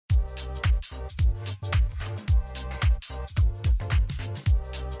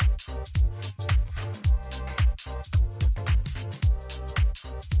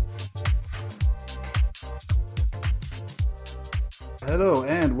Hello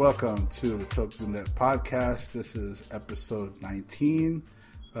and welcome to the TokuNet podcast. This is episode 19.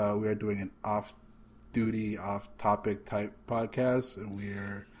 We are doing an off-duty, off-topic type podcast, and we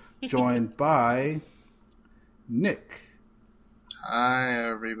are joined by Nick. Hi,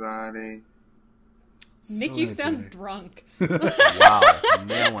 everybody. Nick, you sound drunk. Wow,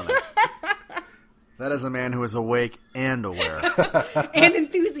 nailing it. That is a man who is awake and aware. And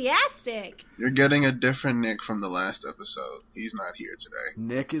enthusiastic. You're getting a different Nick from the last episode. He's not here today.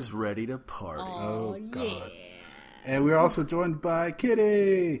 Nick is ready to party. Oh, God. Yeah. And we're also joined by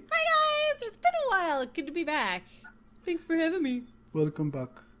Kitty. Hi, guys. It's been a while. Good to be back. Thanks for having me. Welcome back.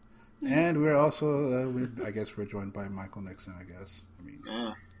 And we're also, I guess we're joined by Michael Nixon, I guess. I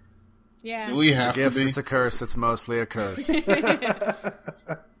mean, Yeah. Do we It's a have to gift, be? it's a curse, it's mostly a curse.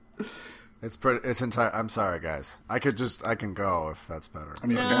 I'm sorry, guys. I can go if that's better. I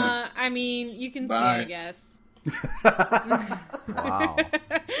mean, I mean, you can Bye. stay, I guess. Wow.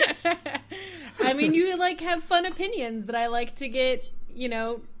 I mean, you, have fun opinions that I like to get,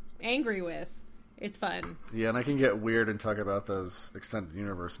 angry with. It's fun. Yeah, and I can get weird and talk about those extended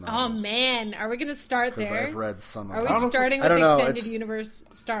universe Oh, novels. man. Are we going to start Because there? I've read some of Are them. we starting I with don't know, extended it's- universe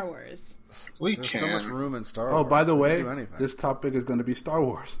Star Wars? We There's can. so much room in Star Wars. oh, by the We way, can do anything. this topic is going to be Star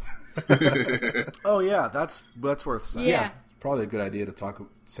Wars. Oh, yeah, that's worth saying. Yeah. It's probably a good idea to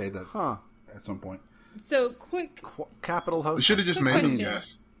say that Huh. at some point. So, quick Capital host. We should have just Quick made him question.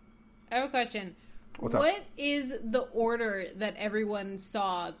 guess. I have a question. What's up? What is the order that everyone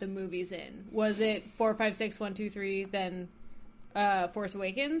saw the movies in? Was it 4, 5, 6, 1, 2, 3, then Force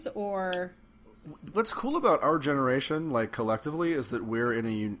Awakens, or... What's cool about our generation, collectively, is that we're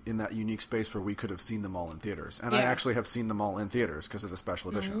in that unique space where we could have seen them all in theaters, and I Yeah. actually have seen them all in theaters because of the special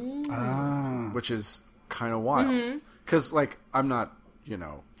editions, Ah. which is kind of wild. Because I'm not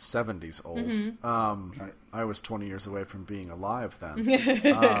 70s old. Right. I was 20 years away from being alive then.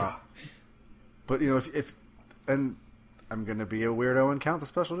 But if and I'm gonna be a weirdo and count the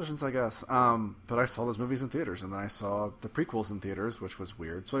special editions, I guess. But I saw those movies in theaters, and then I saw the prequels in theaters, which was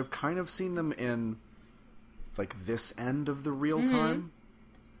weird. So I've kind of seen them in this end of the real time,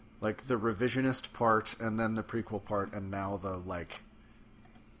 the revisionist part, and then the prequel part, and now the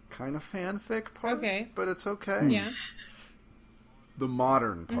kind of fanfic part. Okay. But it's okay. Yeah. The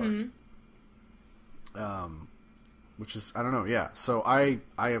modern part. Which is, I don't know, yeah. So I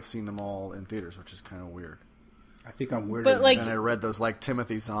have seen them all in theaters, which is kind of weird. I think I'm weirder. But, than like- And I read those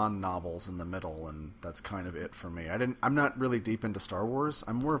Timothy Zahn novels in the middle, and that's kind of it for me. I'm not really deep into Star Wars.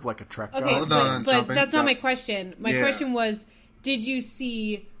 I'm more of a Trek guy. Okay, Hold on, but jumping- that's not my jump- question. My Yeah. question was, did you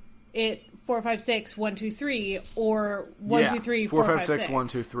see it 4, 5, 6, 1, 2, 3, or 1, 2, 3, 4, 5, 6? 1,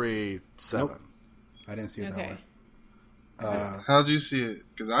 2, 3, 7. Nope. I didn't see it Okay. that way. How'd you see it?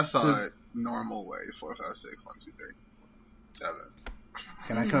 Because I saw The- it normal way. 4, 5, 6, 1, 2, 3, 7.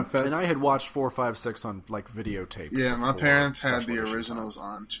 Can I confess? And I had watched 4, 5, 6 on videotape. Yeah, my before parents had special the edition originals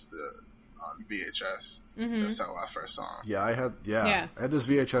times. on VHS. That's how I first saw them. Yeah, I had Yeah. I had those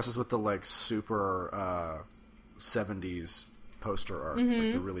VHSs with the super 70s poster art,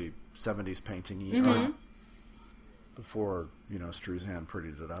 the really 70s painting art. Before Struzan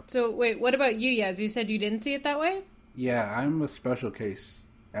prettied it up. So, wait, what about you, Yaz? You said you didn't see it that way? Yeah, I'm a special case.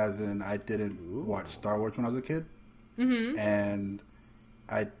 As in, I didn't watch Star Wars when I was a kid. And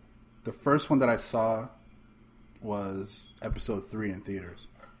the first one that I saw was episode 3 in theaters.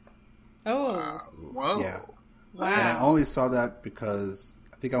 Oh. Whoa. Yeah. Wow. And I only saw that because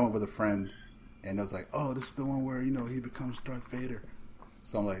I think I went with a friend, and it was like, oh, this is the one where, he becomes Darth Vader.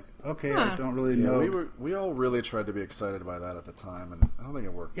 So I'm like, okay, I don't really Yeah, know. we all really tried to be excited by that at the time, and I don't think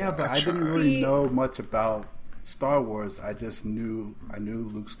it worked. Yeah, out. but I didn't really See- know much about Star Wars. I just knew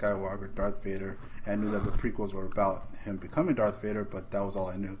Luke Skywalker, Darth Vader, and I knew that the prequels were about him becoming Darth Vader, but that was all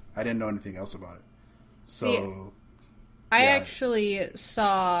I knew. I didn't know anything else about it. So, I Yeah. actually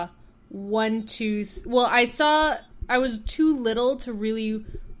saw 1, 2... I was too little to really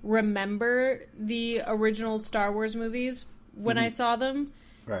remember the original Star Wars movies when I saw them.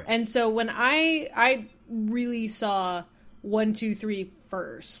 right. And so when I really saw 1, 2, 3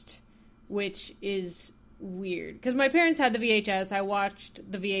 first, which is weird because my parents had the VHS. I watched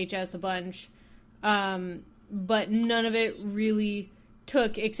the VHS a bunch, but none of it really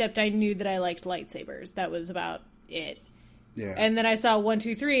took. Except I knew that I liked lightsabers. That was about it. yeah. And then I saw 1,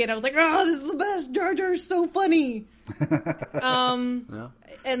 2, 3, and I was like, "Oh, this is the best! Jar Jar's so funny." Yeah.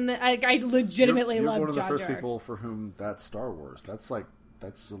 And I legitimately you're love one of the Jar first Jar. people for whom that's Star Wars. That's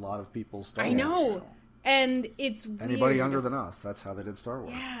a lot of people's Star I Wars. know, and it's Anybody weird. younger than us, that's how they did Star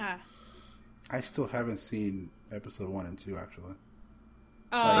Wars. Yeah. I still haven't seen episode 1 and 2, actually.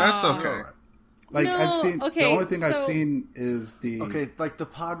 That's Oh. okay. Like No, I've seen okay, the only thing I've so- seen is the. Okay, like the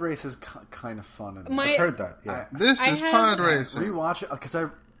pod race is kind of fun. And My- I've heard that. Yeah. This I is have- pod racing. rewatch it because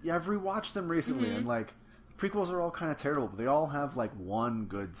I've rewatched them recently, Mm-hmm. and like prequels are all kind of terrible, but they all have like one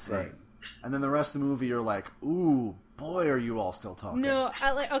good scene, Right. and then the rest of the movie you're like, ooh, boy, are you all still talking? No,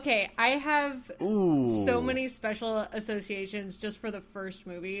 I have Ooh, so many special associations just for the first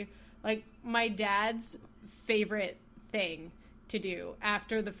movie. Like, my dad's favorite thing to do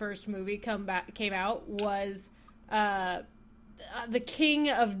after the first movie came out was the king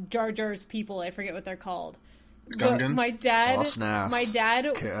of Jar Jar's people. I forget what they're called. Gungans? My dad, Boss Nass,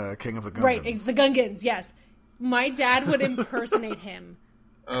 King of the Gungans. right, it's the Gungans. Yes, my dad would impersonate him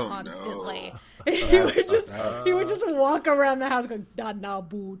Oh, constantly. no. He would just walk around the house going,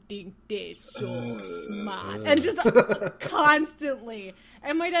 "Danabu think they so smart," and just constantly.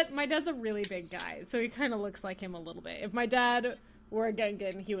 And my dad's a really big guy, so he kind of looks like him a little bit. If my dad were a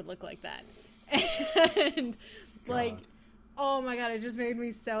Gungan, he would look like that. And like, oh my god, it just made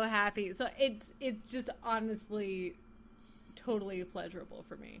me so happy. So it's just honestly totally pleasurable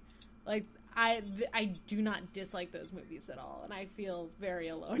for me. Like, I do not dislike those movies at all, and I feel very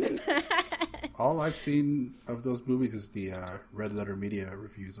alone in that. All I've seen of those movies is the Red Letter Media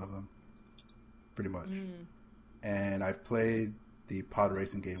reviews of them, pretty much. And I've played the pod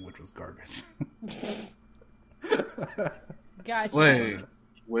racing game, which was garbage. Gotcha. Wait,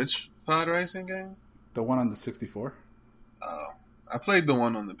 which pod racing game? The one on the 64. Oh, I played the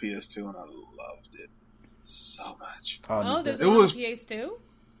one on the PS2 and I loved it so much. Oh, there's It one was- on PS2?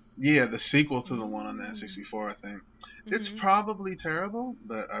 Yeah, the sequel to the one on the N64, I think. It's Mm-hmm. probably terrible,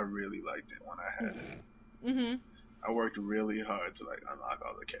 but I really liked it when I had it. Mm-hmm. I worked really hard to like unlock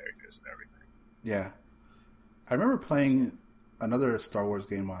all the characters and everything. Yeah. I remember playing another Star Wars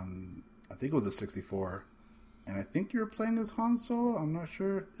game on, I think it was the 64. And I think you were playing as Han Solo. I'm not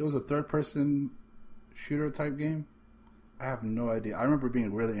sure. It was a third-person shooter type game. I have no idea. I remember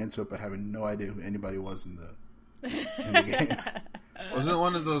being really into it, but having no idea who anybody was in the game. Was it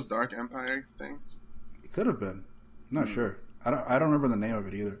one of those Dark Empire things? It could have been. I'm not sure. I don't remember the name of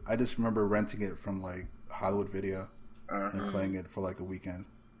it either. I just remember renting it from like Hollywood Video and playing it for like a weekend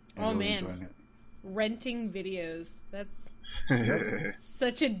and Oh, really man. enjoying it. Renting videos. That's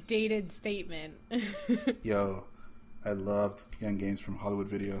such a dated statement. Yo, I loved getting games from Hollywood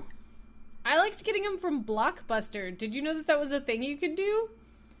Video. I liked getting them from Blockbuster. Did you know that was a thing you could do?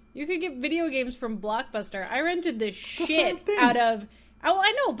 You could get video games from Blockbuster. I rented the same shit thing. out of... Oh,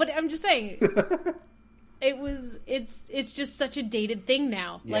 I know, but I'm just saying. It's just such a dated thing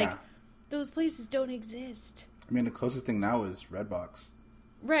now. Yeah. Like, those places don't exist. I mean, the closest thing now is Redbox.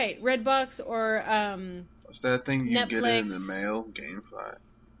 Right, Redbox or, What's that thing you get in the Netflix. mail? Gamefly.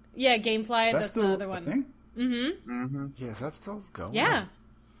 yeah, Gamefly, Is that that's still another a one. thing? Mm-hmm. Mm-hmm. Yeah, is that still going? Yeah.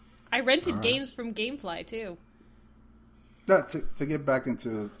 I rented Alright. games from Gamefly, too. To get back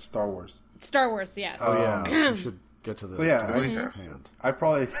into Star Wars. Star Wars, yes. Oh yeah, we should get to the. So, yeah, to I- the Mhm. hand. I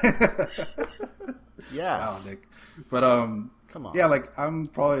probably... Yes. Wow, Nick. But, Come on. yeah, like, I'm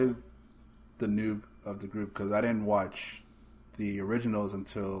probably the noob of the group because I didn't watch the originals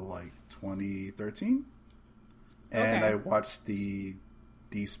until, like, 2013. And Okay. I watched the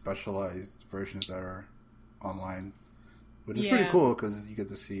despecialized versions that are online, which is pretty Yeah. cool because you get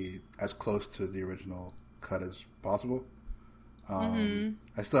to see as close to the original cut as possible. I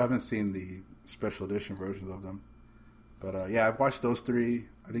still haven't seen the special edition versions of them. But, yeah, I've watched those three.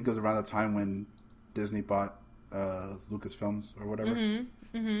 I think it was around the time when Disney bought Lucasfilms or whatever.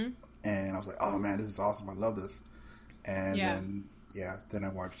 Mm-hmm. And I was like, oh, man, this is awesome. I love this. And Yeah. then I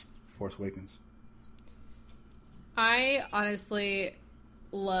watched Force Awakens. I honestly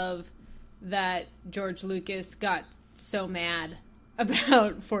love that George Lucas got so mad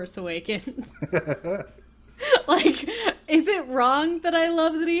about Force Awakens. Like, is it wrong that I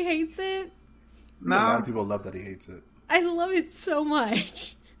love that he hates it? A lot No, of people love that he hates it. I love it so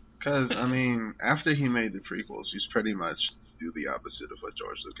much. because I mean, after he made the prequels, he's pretty much do the opposite of what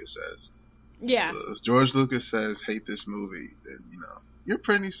George Lucas says. Yeah. So if George Lucas says hate this movie, then you're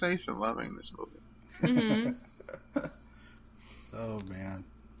pretty safe in loving this movie. Mm-hmm. Oh, man.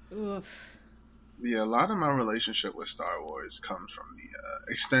 Oof. Yeah, a lot of my relationship with Star Wars comes from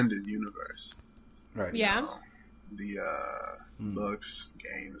the extended universe. Right. Yeah. The books,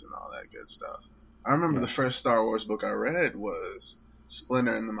 games, and all that good stuff. I remember the first Star Wars book I read was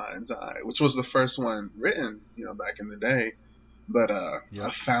Splinter in the Mind's Eye, which was the first one written, back in the day. But Yep.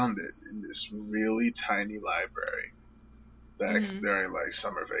 I found it in this really tiny library back Mhm. during like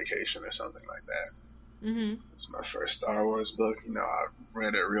summer vacation or something like that. Mm-hmm. It's my first Star Wars book. I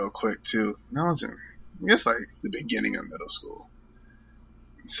read it real quick too. And I was in, I guess, like the beginning of middle school.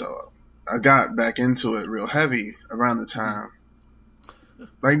 So I got back into it real heavy around the time.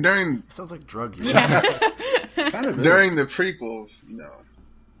 Like during Sounds like drug use. Yeah. Kind of during the prequels,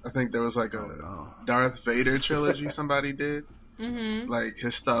 I think there was like a no. Darth Vader trilogy somebody did. Mm-hmm. Like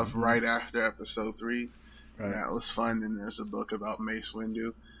his stuff right after episode 3. Right. That was fun. And there's a book about Mace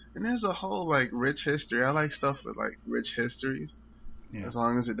Windu. And there's a whole like rich history. I like stuff with like rich histories. Yeah. As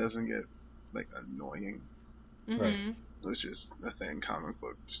long as it doesn't get like annoying. Mm-hmm. Right. Which is a thing comic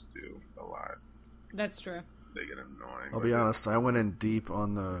books do a lot. That's true. They get annoying. I'll be honest, I went in deep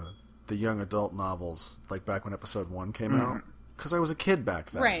on the young adult novels, like back when episode 1 came out. Because I was a kid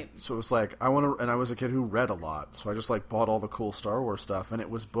back then. Right. So it was like, and I was a kid who read a lot. So I just like bought all the cool Star Wars stuff, and it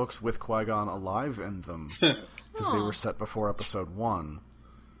was books with Qui-Gon alive in them. Because they were set before episode 1.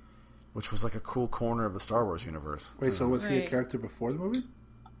 Which was like a cool corner of the Star Wars universe. Wait, so was he a Right. character before the movie?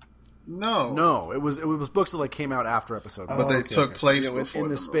 No. It was books that like came out after episode 1. But they okay, took okay. place You know, before in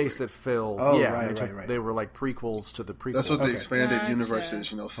the space movie. that filled. Oh, yeah, right, they, right. they were like prequels to the prequels. That's what the Okay. expanded Gotcha. universe is,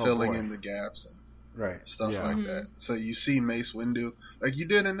 filling boy. in the gaps and Right. stuff Yeah. like that. So you see Mace Windu, like you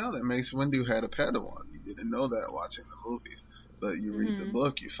didn't know that Mace Windu had a Padawan. You didn't know that watching the movies, but you read the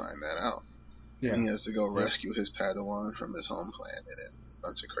book, you find that out. Yeah. And he has to go rescue his Padawan from his home planet, and a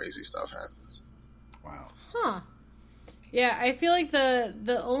bunch of crazy stuff happens. Wow. Huh. Yeah, I feel like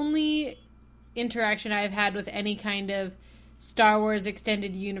the only interaction I've had with any kind of Star Wars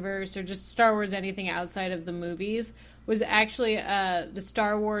extended universe or just Star Wars anything outside of the movies was actually the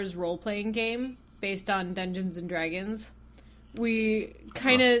Star Wars role-playing game based on Dungeons and Dragons. We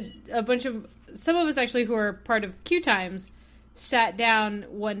kind of some of us actually who are part of Q Times sat down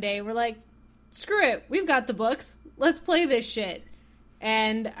one day and were like, screw it, we've got the books, let's play this shit.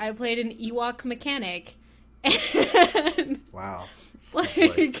 And I played an Ewok mechanic. And Wow.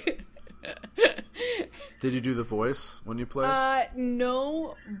 like Did you do the voice when you played?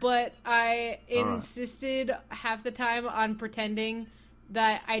 no, but I insisted half the time on pretending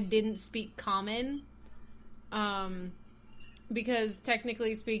that I didn't speak common. Because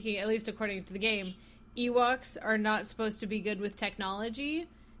technically speaking, at least according to the game, Ewoks are not supposed to be good with technology,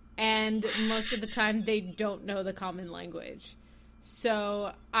 and most of the time they don't know the common language.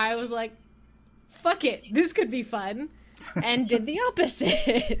 So I was like, fuck it, this could be fun, and did the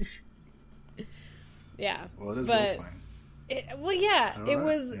opposite. Yeah. Well, it is but role-playing.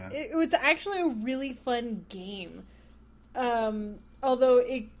 it was actually a really fun game. Although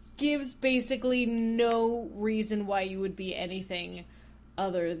it gives basically no reason why you would be anything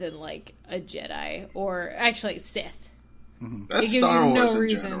other than like a Jedi or actually Sith. That's It gives Star you no Wars in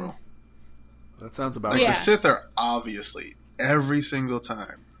reason. general. That sounds about Like right. Yeah. the Sith are obviously every single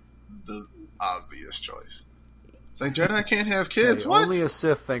time the obvious choice. It's like Jedi can't have kids. Hey, What? only a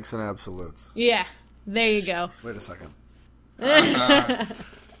Sith thinks in absolutes. Yeah, there you go. Wait a second.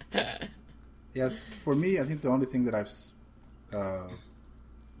 Yeah, for me, I think the only thing that I've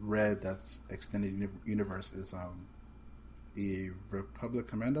read that's extended universe is the Republic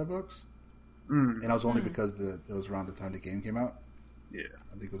Commando books, and that was only because it was around the time the game came out. Yeah.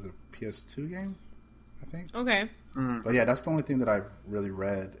 I think it was a PS2 game, I think. Okay. But yeah, that's the only thing that I've really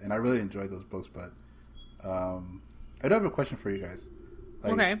read, and I really enjoyed those books. But I do have a question for you guys.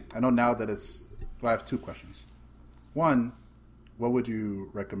 Like, Okay. I know now that I have two questions. One, what would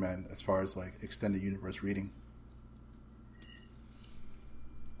you recommend as far as like extended universe reading?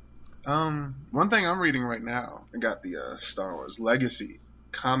 One thing I'm reading right now, I got the Star Wars Legacy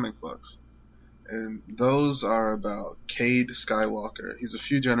comic books, and those are about Cade Skywalker. He's a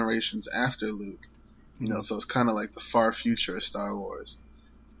few generations after Luke, so it's kind of like the far future of Star Wars.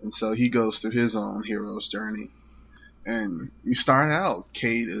 And so he goes through his own hero's journey. And you start out,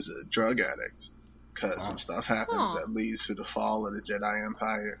 Cade is a drug addict, because some stuff happens that leads to the fall of the Jedi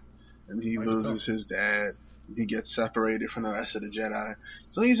Empire. And he loses his dad. He gets separated from the rest of the Jedi.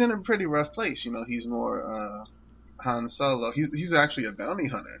 So he's in a pretty rough place. He's more Han Solo. He's actually a bounty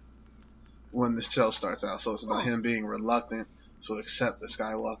hunter when the show starts out. So it's about him being reluctant to accept the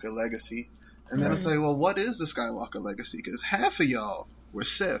Skywalker legacy. And then it's like, well, what is the Skywalker legacy? Because half of y'all were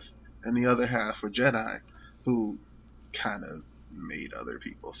Sith, and the other half were Jedi, who kind of made other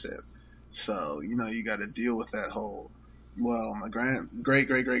people Sith. So, you got to deal with that whole... Well, my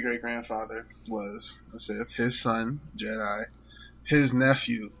great-great-great-great-grandfather was a Sith. His son, Jedi. His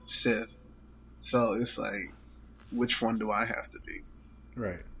nephew, Sith. So it's like, which one do I have to be?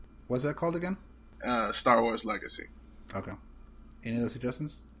 Right. What's that called again? Star Wars Legacy. Okay. Any other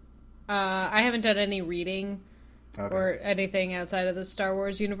suggestions? I haven't done any reading Okay. or anything outside of the Star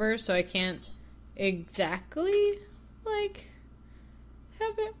Wars universe, so I can't exactly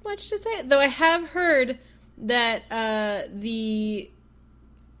have much to say. Though I have heard that the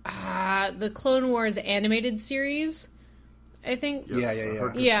the Clone Wars animated series, I think.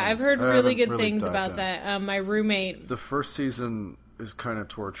 Yeah. I've heard really good things dived about in. that. My roommate... The first season is kind of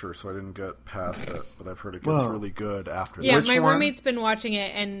torture, so I didn't get past it, but I've heard it gets Well, really good after Yeah, that. my one? roommate's been watching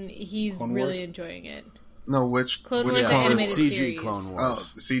it, and he's Clone really Wars? enjoying it. No, which Clone which Wars, the Clone animated Wars? CG series. Clone Oh,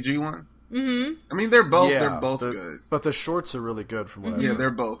 Wars. the CG one. Mm-hmm. I mean, they're both the- good. But the shorts are really good from what I've Yeah, heard.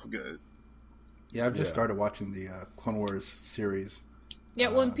 they're both good. Yeah, I've just Yeah. started watching the Clone Wars series. Yeah,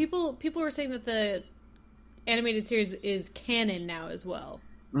 well, and people were saying that the animated series is canon now as well.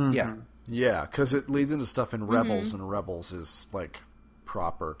 Mhm. Yeah. Yeah, because it leads into stuff in Rebels, and Rebels is like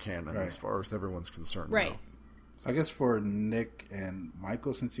proper canon Right. as far as everyone's concerned. Right. now. So I guess for Nick and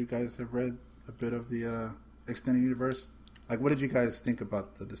Michael, since you guys have read a bit of the extended universe, like what did you guys think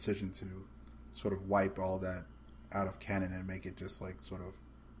about the decision to sort of wipe all that out of canon and make it just like sort of,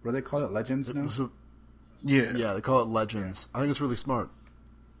 what do they call it, Legends now? So, Yeah. yeah, they call it Legends. I think it's really smart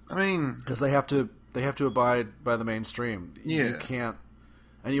I mean, because they have to abide by the mainstream. You Yeah. can't,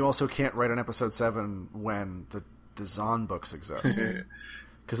 and you also can't write an episode 7 when the Zahn books exist.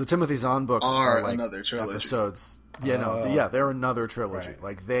 Because the Timothy Zahn books Are like another trilogy. episodes. Yeah, they're another trilogy. Right.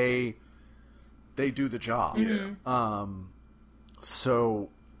 Like they do the job. Yeah. So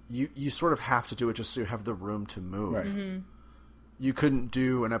you sort of have to do it just so you have the room to move. Right. You couldn't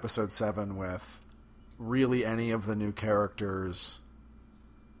do an episode 7 with really any of the new characters.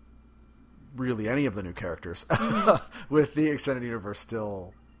 With the extended universe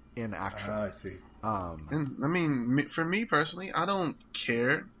still in action. I see. and I mean, for me personally, I don't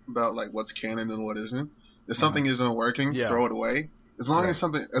care about like what's canon and what isn't. If something isn't working, Yeah. throw it away. As long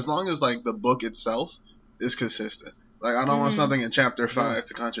as like the book itself is consistent. Like I don't want something in chapter 5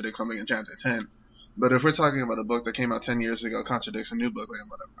 to contradict something in chapter 10. But if we're talking about a book that came out 10 years ago contradicts a new book, like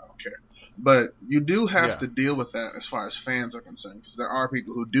whatever, I don't care. But you do have to deal with that as far as fans are concerned, because there are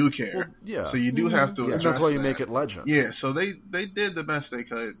people who do care. Well, yeah. So you do have to Yeah. address And that's why you that. make it Legends. Yeah, so they did the best they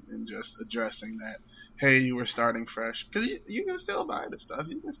could in just addressing that. Hey, you were starting fresh, because you can still buy the stuff.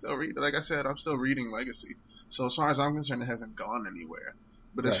 You can still read it. Like I said, I'm still reading Legacy. So as far as I'm concerned, it hasn't gone anywhere.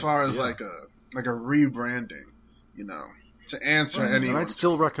 But as Right. far as Yeah. like a rebranding, to answer And anyone, I'd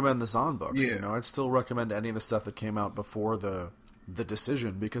still recommend the Zahn books. Yeah. I'd still recommend any of the stuff that came out before the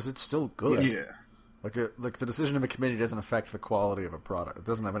decision because it's still good. yeah. Like the decision of a committee doesn't affect the quality of a product. It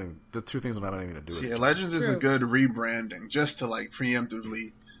doesn't have any. The two things don't have anything to do with Yeah, it. Legends is a True. good rebranding, just to like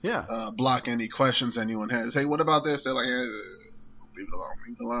preemptively Yeah. block any questions anyone has. Hey, what about this? They're like, leave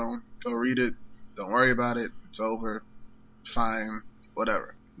it alone. Go read it. Don't worry about it. It's over. Fine.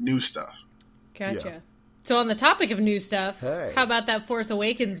 Whatever. New stuff. Gotcha. Yeah. So on the topic of new stuff, Hey. how about that Force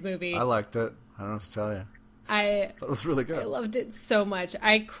Awakens movie? I liked it. I don't know what to tell you. I Thought it was really I good. loved it so much.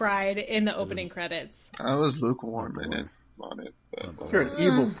 I cried in the opening credits. I was lukewarm in it on it. But You're an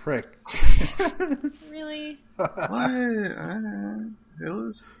evil prick. Really? what? It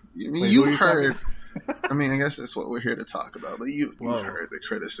was. I mean, Wait, you who are you heard. talking- I mean, I guess that's what we're here to talk about. But you Whoa. heard the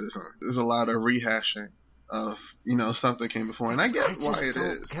criticism. There's a lot of rehashing of stuff that came before, and I get why just it don't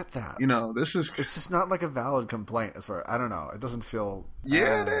is. get that. This is. It's just not like a valid complaint as far. I don't know. It doesn't feel.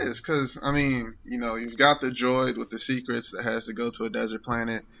 Yeah, it is, because, I mean, you've got the droid with the secrets that has to go to a desert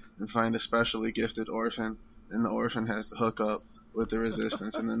planet and find a specially gifted orphan, and the orphan has to hook up with the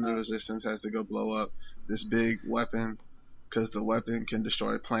Resistance, and then the Resistance has to go blow up this big weapon, because the weapon can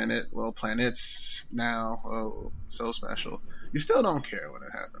destroy planets now, so special. You still don't care when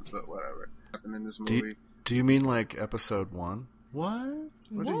it happens, but whatever. Happened in this movie. Do you mean like episode 1? What?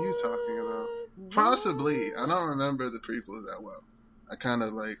 What are you talking about? Possibly. I don't remember the prequels that well. I kind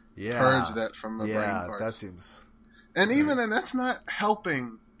of Yeah. purged that from my brain Yeah, parts. that seems. And even then, that's not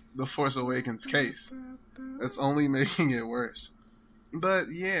helping the Force Awakens case. That's only making it worse. But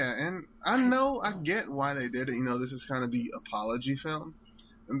yeah, and I get why they did it. This is kind of the apology film.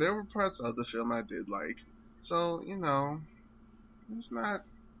 And there were parts of the film I did like. So, it's not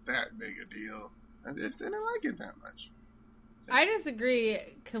that big a deal. I just didn't like it that much. I disagree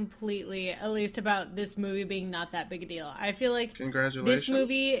completely, at least about this movie being not that big a deal. I feel like Congratulations. this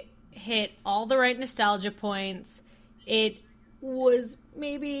movie hit all the right nostalgia points. It was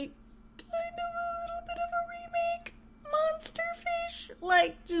maybe kind of a little bit of a remake, Monsterfish.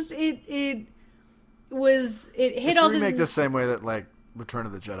 It hit It's all a remake the the same way that Return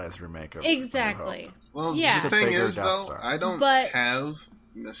of the Jedi's remake of exactly. Hope. Well, Yeah. the Just a thing bigger is, Death though, Star. I don't But- have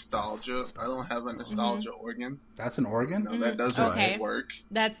nostalgia. I don't have a nostalgia organ. That's an organ? No, that doesn't Okay. work.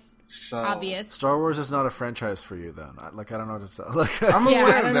 That's So obvious. Star Wars is not a franchise for you, then. I don't know what to tell. I'm Yeah,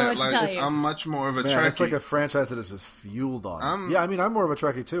 aware I of don't know that. what to tell you. I'm much more of a Man, Trekkie. it's like a franchise that is just fueled on. I'm- I'm more of a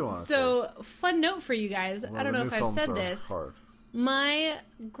Trekkie too, honestly. So, fun note for you guys. Although I don't the know new if I've films said are this. hard. My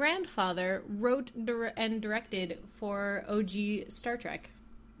grandfather wrote and directed for OG Star Trek.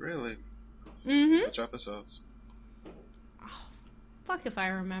 Really? Mm-hmm. Which episodes? Fuck if I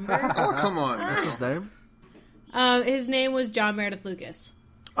remember. Oh, come on. What's his name? His name was John Meredith Lucas.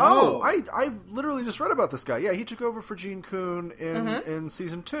 Oh, I literally just read about this guy. Yeah, he took over for Gene Coon in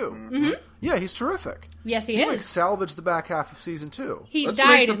season 2. Mm-hmm. Yeah, he's terrific. Yes, he He is. like salvaged the back half of season 2. He Let's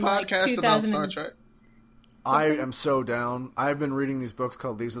died make in the like podcast about 2000. Star Trek. I am so down. I've been reading these books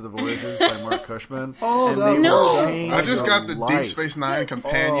called These Are the Voyages by Mark Cushman. Oh, and that they No. will change I just got the life. Deep Space Nine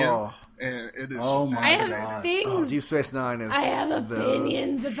companion, Oh. and it is. Oh my I have God. things. Oh, Deep Space Nine is. I have the-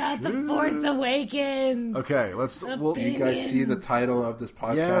 opinions about the Force Awakens. Okay, let's. We'll, Do you guys see the title of this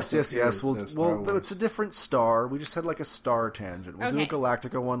podcast? yes. It says Star Wars. It's a different star. We just had like a star tangent. We'll do a Okay.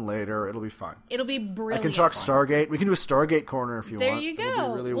 Galactica one later. It'll be fine. It'll be brilliant. I can talk Stargate. We can do a Stargate corner if you There want. you It'll go.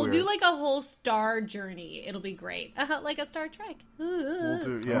 be really We'll weird. do like a whole star journey. It'll be great. Like a Star Trek. We'll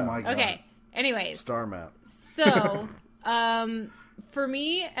do yeah. Oh my God. Okay. Anyways, Star map. so for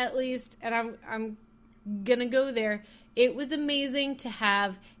me at least, and I'm gonna go there. It was amazing to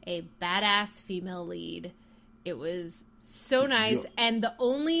have a badass female lead. It was so nice, and the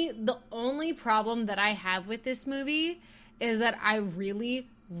only problem that I have with this movie is that I really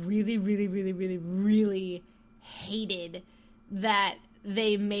hated that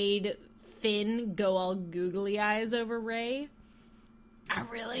they made Finn go all googly eyes over Rey. I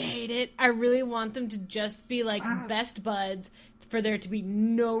really hate it. I really want them to just be like best buds, for there to be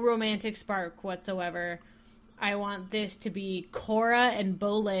no romantic spark whatsoever. I want this to be Cora and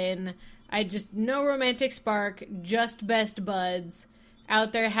Bolin. No romantic spark, just best buds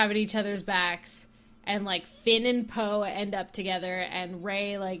out there having each other's backs. And like Finn and Poe end up together, and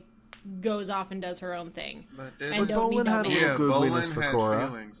Rey like goes off and does her own thing. But And don't need Bolin no had a man. little googliness Bolin for had Cora.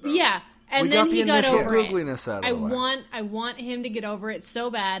 feelings, though. Yeah, and We then got the he got initial over it. googliness out of the way. I want him to get over it so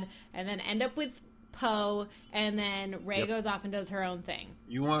bad, and then end up with Poe, and then Rey goes off and does her own thing.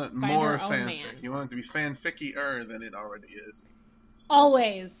 You want Find more her own fanfic. man. You want it to be fanficky-er than it already is.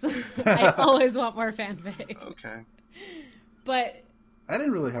 Always, I always want more fanfic. Okay. But I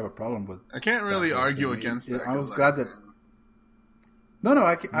didn't really have a problem with. I can't really that whole argue thing. against It- that. I was 'cause, glad that. No,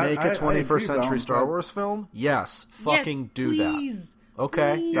 I Make I a agree, 21st century Dom, Star but- Wars film? Yes. Fucking yes, do please. that.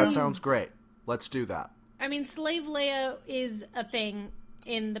 Okay, that Please. sounds great. Let's do that. I mean, Slave Leia is a thing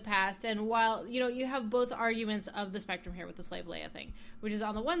in the past, and while, you have both arguments of the spectrum here with the Slave Leia thing, which is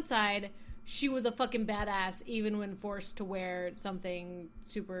on the one side, she was a fucking badass even when forced to wear something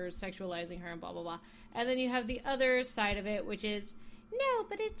super sexualizing her and blah, blah, blah. And then you have the other side of it, which is, no,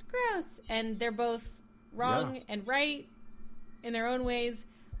 but it's gross. And they're both wrong and right in their own ways.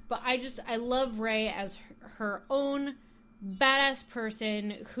 But I love Rey as her own badass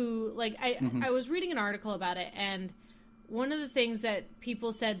person who, like, I was reading an article about it, and one of the things that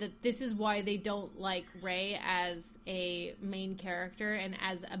people said that this is why they don't like Rey as a main character and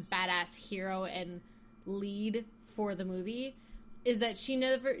as a badass hero and lead for the movie is that she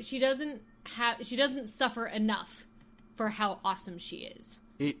doesn't suffer enough for how awesome she is.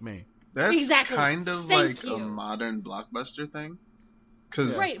 Eat me. That's Exactly. kind of Thank like you. a modern blockbuster thing.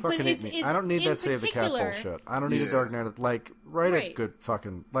 Cause Right, but Fucking eat me. I don't need in that Save the Cat particular- bullshit. I don't need a Yeah. Dark Knight. Like, write a Right. good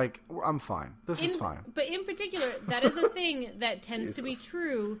fucking... Like, I'm fine. This is fine. But in particular, that is a thing that tends to be Jesus.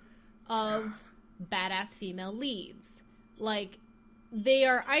 true of badass female leads. Like, they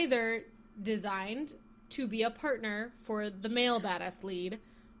are either designed to be a partner for the male badass lead,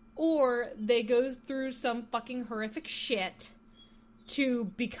 or they go through some fucking horrific shit to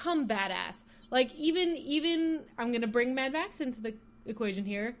become badass. Like, even I'm gonna bring Mad Max into the equation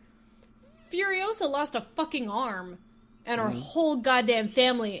here. Furiosa lost a fucking arm and her whole goddamn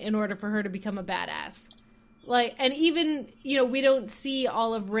family in order for her to become a badass. Like, and even, we don't see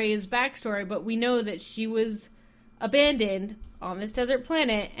all of Rey's backstory, but we know that she was abandoned on this desert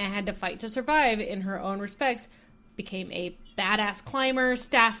planet and had to fight to survive in her own respects, became a badass climber,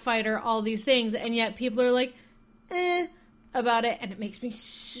 staff fighter, all these things, and yet people are like, about it, and it makes me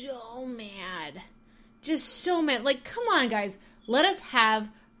so mad. Just so mad. Like, come on, guys. Let us have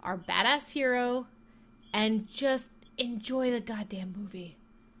our badass hero and just enjoy the goddamn movie.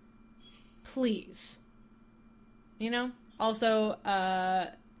 Please. Also,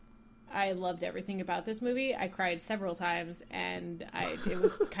 I loved everything about this movie. I cried several times, and it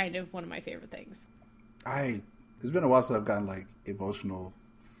was kind of one of my favorite things. It's been a while since I've gotten like emotional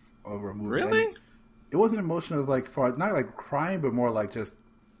over a movie. Really? And it wasn't emotional like for not like crying, but more like just.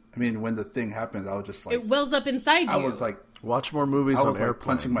 I mean, when the thing happens, I was just like It wells up inside you. I was like Watch more movies I on was, like, airplanes.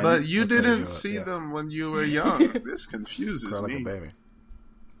 punching my- But you That's how you didn't do it, see yeah. them when you were young. This confuses Cry like me. a baby.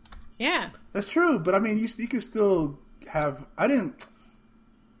 yeah. that's true, but I mean, you can still have. I didn't.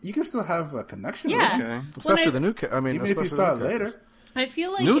 You can still have a connection. Yeah. with them. Okay. Especially the new. I mean, Even if you especially saw the it new later. characters. I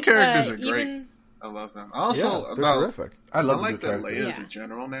feel like New characters are great. even I love them. Also, Yeah, they're about terrific. I I love the like new the characters. Leia's Yeah. in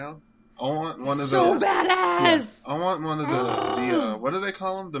general now. I want one of so those. badass. I want one of the what do they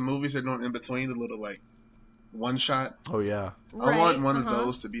call them? The movies they're doing in between, the little like one shot. Oh yeah. I want Right, one of uh-huh.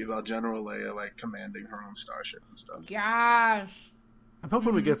 those to be about General Leia like commanding her own starship and stuff. Gosh. I'm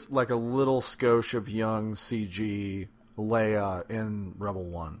hoping we get like a little skosh of young CG Leia in Rebel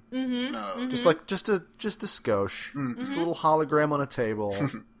One. Mm-hmm. No. Just like just a skosh, just a little hologram on a table.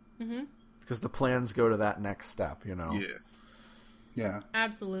 Mm-hmm. Because the plans go to that next step, you know. Yeah. Yeah.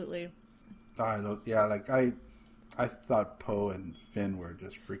 Absolutely. Yeah. Like I thought Poe and Finn were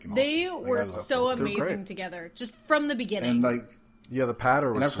just freaking. They awesome. Like, were I love so both of them. amazing great. together, just from the beginning. And like, Yeah, the patter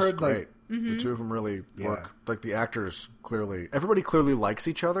was And I've just heard, great. like- The two of them really Yeah. work. Like the actors clearly, everybody clearly likes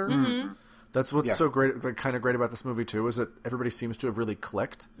each other. Mm-hmm. That's what's Yeah. so great, like, kind of great about this movie too, is that everybody seems to have really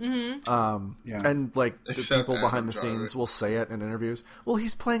clicked. yeah. And like the Except people behind the Adam Driver. scenes will say it in interviews. Well,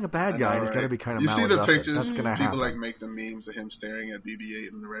 he's playing a bad I guy, know, and he's got to right? be kind of You see the maladjusted. pictures? That's going to People happen. like make the memes of him staring at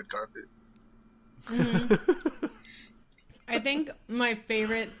BB-8 in the red carpet. I think my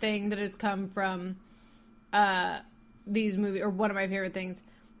favorite thing that has come from these movies, or one of my favorite things,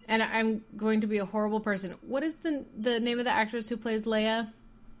 and I'm going to be a horrible person. What is the name of the actress who plays Leia?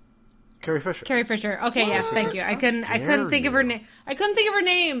 Carrie Fisher. Carrie Fisher. Okay, yes, thank you. I couldn't think of her name. I couldn't think of her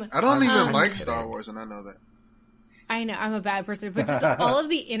name. I don't even like kidding. Star Wars, and I know that. I know I'm a bad person, but just all of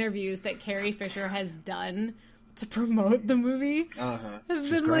the interviews that Carrie Fisher has done to promote the movie Uh-huh. have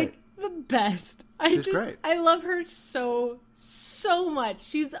She's been great. like the best. She's great. I love her so much.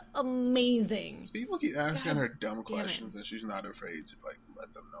 She's amazing. People keep asking God her dumb damn it. questions, and she's not afraid to like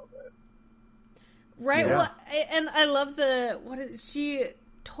let them know that. Right. Yeah. Well, and I love she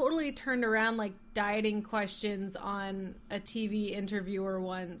totally turned around like dieting questions on a TV interviewer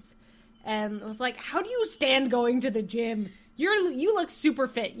once, and was like, "How do you stand going to the gym? You look super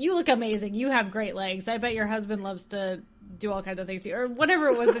fit. You look amazing. You have great legs. I bet your husband loves to do all kinds of things to you," or whatever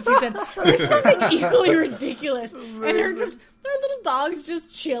it was that she said. It was something equally ridiculous, and her little dog's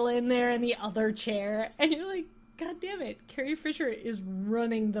just chilling there in the other chair, and you're like, "God damn it, Carrie Fisher is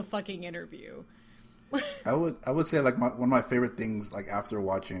running the fucking interview." I would say like one of my favorite things like after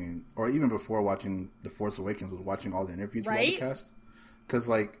watching or even before watching The Force Awakens was watching all the interviews with all the Right? cast, because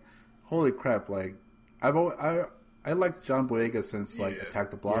like holy crap, like I liked John Boyega since like Yeah.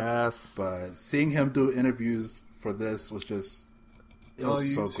 Attack the Block, Yes. but seeing him do interviews for this was just it was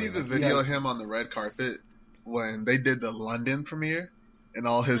You so see great. the Like, he video of has- him on the red carpet when they did the London premiere, and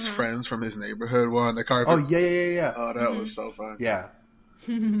all his friends from his neighborhood were on the carpet. Oh yeah. Oh, that was so fun. Yeah.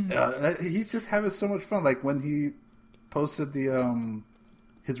 He's just having so much fun. Like when he posted the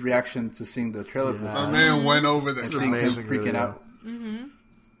his reaction to seeing the trailer for My this man went over there. and seeing him amazing freaking video. out.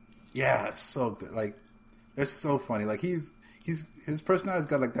 Yeah, it's so good. Like it's so funny. Like his personality's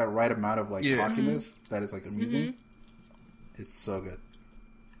got like that right amount of like Yeah. cockiness that is like amusing. It's so good.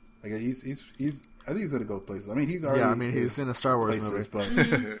 Like he's I think he's gonna go places. I mean he's already Yeah, I mean he's in a Star Wars places,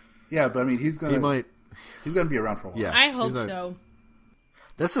 movie. but yeah, but I mean he's He gonna might. he's gonna be around for a while. Yeah. I hope He's not- so.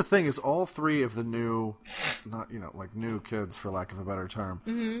 That's the thing, is all three of the new, not like new kids for lack of a better term.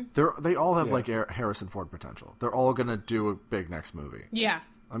 They all have Yeah. like Harrison Ford potential. They're all gonna do a big next movie. Yeah.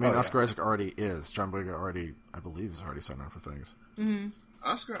 I mean, Oh, yeah. Oscar Isaac already is. John Boyega already, I believe, is already signed on for things.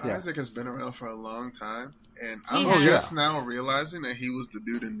 Oscar Yeah. Isaac has been around for a long time, and He I'm has. just now realizing that he was the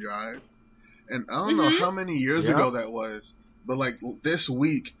dude in Drive. And I don't know how many years Yeah. ago that was, but like this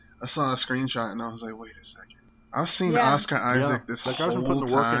week, I saw a screenshot and I was like, wait a second. I've seen Yeah. Oscar Isaac this that whole guy's been putting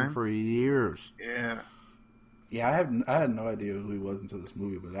the work time. in for years. Yeah. Yeah, I had no idea who he was until this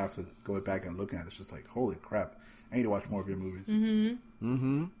movie, but after going back and looking at it, it's just like, holy crap! I need to watch more of your movies.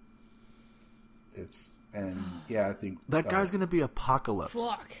 Mm-hmm. Yeah, I think That guy's gonna be Apocalypse.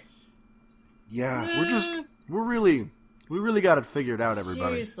 Fuck. Yeah, We really got it figured out,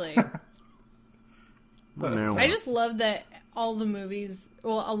 everybody. Seriously. No. I just love that all the movies,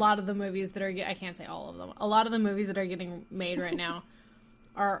 well, a lot of the movies that are, I can't say all of them, a lot of the movies that are getting made right now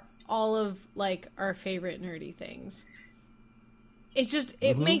are all of, like, our favorite nerdy things. It just,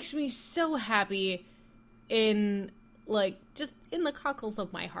 it makes me so happy in, like, just in the cockles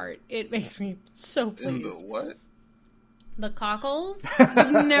of my heart. It makes me so In the pleased. what? The cockles?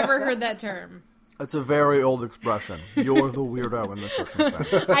 You've never heard that term. That's a very old expression. You're the weirdo in this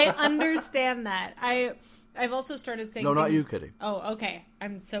circumstance. I understand that. I've also started saying No, not you, things- Kitty. Oh, okay.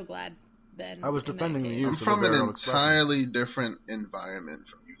 I'm so glad then. I was in that defending case. you. I'm Use of from a an very old expression. entirely different environment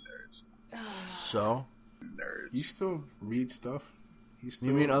from you nerds. So? Nerds. you still read stuff. He's still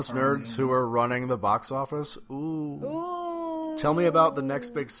You mean us currently nerds in who are running the box office? Ooh. Ooh. Tell me about the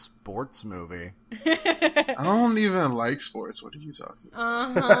next big sports movie. I don't even like sports. What are you talking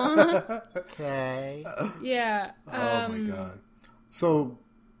about? Uh-huh. Okay. Yeah. Oh my god. So,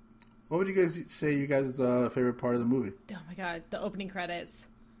 what would you guys say you guys' favorite part of the movie? Oh my god, the opening credits.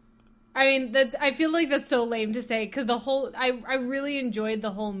 I mean, I feel like that's so lame to say because I really enjoyed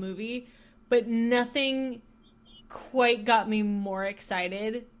the whole movie, but nothing quite got me more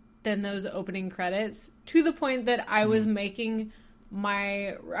excited than those opening credits, to the point that I was making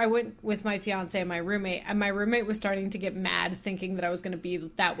I went with my fiance and my roommate was starting to get mad thinking that I was going to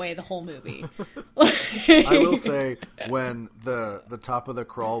be that way the whole movie. I will say, when the top of the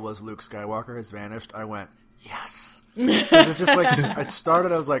crawl was Luke Skywalker has vanished, I went, yes. Because it's just like, it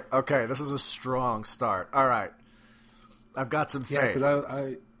started, I was like, okay, this is a strong start. All right. I've got some faith. Yeah,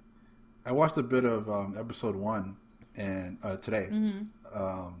 because I watched a bit of episode 1 and today.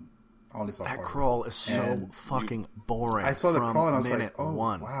 I only saw that part crawl is so fucking boring. I saw the from crawl and I was like, minute oh,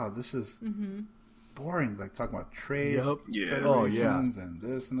 one. wow, this is boring. Like, talking about trade, Yeah. Oh, yeah. and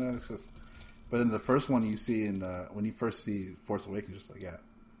this and that. It's just, but in the first one you see, when you first see Force Awakens, just like, yeah,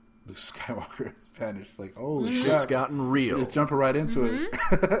 Luke Skywalker has vanished. Like, oh, Shit's gotten real. Just jumping right into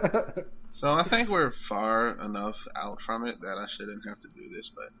it. So I think we're far enough out from it that I shouldn't have to do this,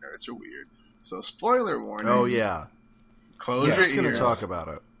 but nerds are weird. So spoiler warning. Oh, yeah. Close Yeah, your Just going ears. to talk about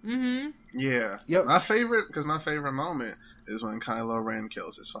it. Yeah. Yep. My favorite moment is when Kylo Ren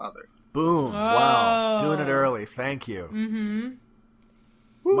kills his father. Boom. Wow. Doing it early. Thank you.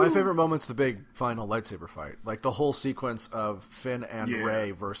 My favorite moment's the big final lightsaber fight. Like, the whole sequence of Finn and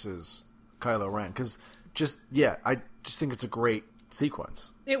Rey versus Kylo Ren. Because, I just think it's a great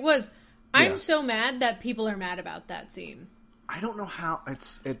sequence. It was. I'm Yeah. so mad that people are mad about that scene. I don't know how Well,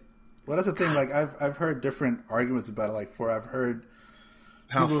 that's the thing. Like, I've heard different arguments about it. Like, I've heard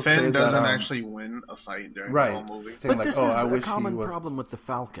How people say Finn that, doesn't actually win a fight during the whole movie. saying But like, this oh, is I a wish common he was. problem with the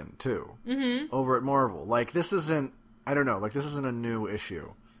Falcon, too. Over at Marvel. Like, this isn't... I don't know. Like, this isn't a new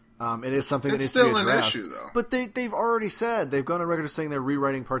issue. It is something that needs It's to be still an addressed. issue, though. But they've already said... They've gone on record as saying they're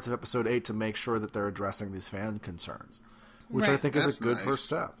rewriting parts of Episode 8 to make sure that they're addressing these fan concerns. Which I Right. think is That's a good nice. first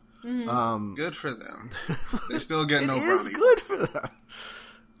step. Good for them. They still get It no is brownie good points. for them.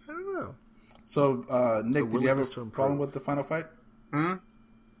 I don't know. So, Nick, did you have willingness to a improve. problem with the final fight? Hmm?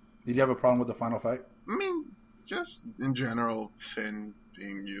 Did you have a problem with the final fight? I mean, just in general, Finn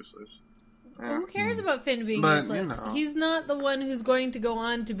being useless. Yeah. Who cares about Finn being But, useless? you know. He's not the one who's going to go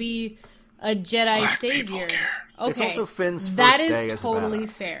on to be a Jedi Black people savior. care. Okay, It's also Finn's first that day is as a totally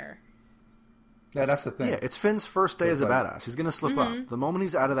badass. fair. Yeah, that's the thing. Yeah, it's Finn's first day as a like- badass. He's going to slip up. The moment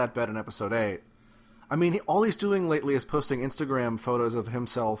he's out of that bed in Episode 8... I mean, all he's doing lately is posting Instagram photos of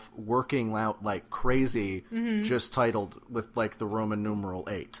himself working out like crazy, just titled with, like, the Roman numeral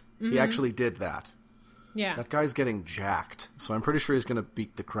 8. He actually did that. Yeah, That guy's getting jacked, so I'm pretty sure he's going to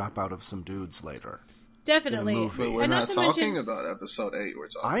beat the crap out of some dudes later. definitely. movie. But we're And not not to talking mention, about Episode 8. We're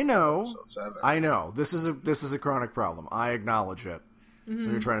talking I know. about Episode 7. I know. This is a chronic problem. I acknowledge it.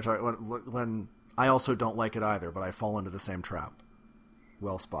 When you're trying to talk... When I also don't like it either, but I fall into the same trap.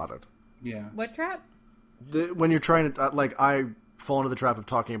 Well spotted. Yeah. what trap? When you're trying to I fall into the trap of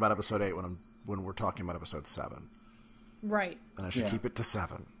talking about Episode 8 when we're talking about Episode 7, Right, and I should Yeah. keep it to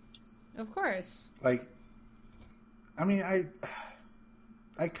 7. of course. Like, I mean,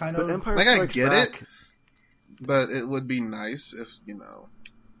 I kind But of... Empire Like, I Strikes get Back. it. But it would be nice if,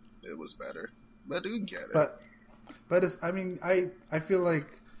 it was better. But you get it. But it's, I mean, I feel like,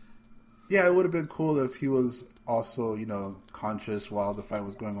 yeah, it would have been cool if he was also, conscious while the fight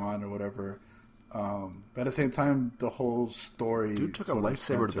was going on or whatever. But at the same time, the whole story Dude took a sort of lightsaber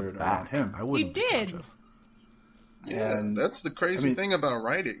to the centered around back. him. I wouldn't He be did. conscious. yeah, and- that's the crazy I mean- thing about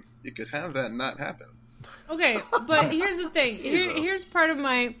writing. You could have that not happen. Okay, but here's the thing. Jesus. Here's part of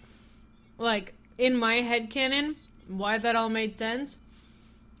my, in my headcanon, why that all made sense.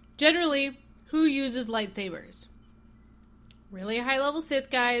 Generally, who uses lightsabers? Really high-level Sith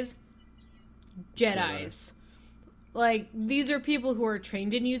guys, Jedis. Like, these are people who are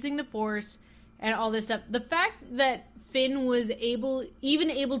trained in using the Force and all this stuff. The fact that Finn was able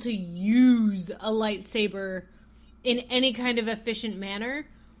to use a lightsaber in any kind of efficient manner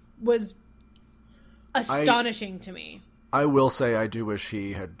was astonishing to me. I will say I do wish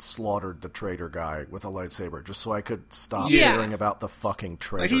he had slaughtered the traitor guy with a lightsaber, just so I could stop Yeah. hearing about the fucking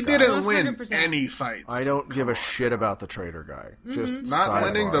traitor Like, he guy. didn't win 100%. any fights. I don't give a shit about the traitor guy. Just Not sidebar.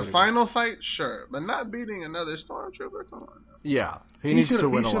 winning the final fight, sure. But not beating another Stormtrooper? Come on. Yeah, he needs to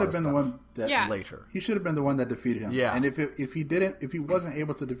win a He should lot have of been stuff the one that Yeah. later. He should have been the one that defeated him. Yeah. And if he wasn't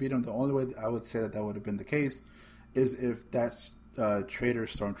able to defeat him, the only way I would say that would have been the case is if traitor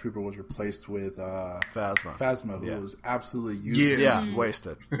stormtrooper was replaced with Phasma, who was absolutely useless. Yeah,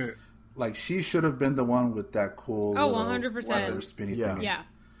 wasted. Like, she should have been the one with that cool 100%. whatever spinny thing. Yeah.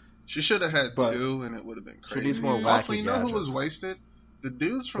 She should have had two, and it would have been crazy. She needs more wacky Also, you know gadgets. who was wasted? The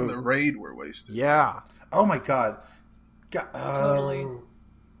dudes from the raid were wasted. Yeah. Oh my god. Totally.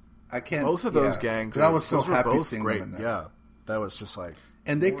 I can't. Both of those gangs. I was so those were happy both seeing great. them in there. Yeah. That was just like...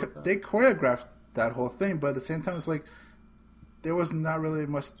 And they choreographed that whole thing, but at the same time, it's like there was not really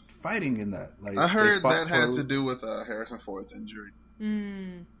much fighting in that. Like, I heard that had to do with Harrison Ford's injury.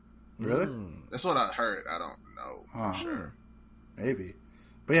 Really? That's what I heard. I don't know. Huh. Sure. Maybe.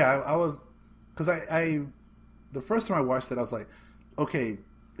 But yeah, I was... Because I... The first time I watched it, I was like, okay,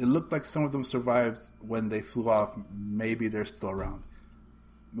 it looked like some of them survived when they flew off. Maybe they're still around.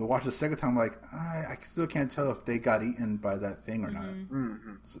 But watch the second time, I'm like, I still can't tell if they got eaten by that thing or not.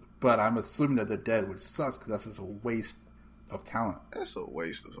 Mm-hmm. But I'm assuming that they're dead, which sucks because that's just a waste of talent. That's a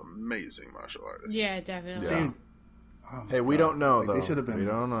waste of amazing martial artists. Yeah, definitely. Yeah. Oh Hey, we don't know, though. They should have been. We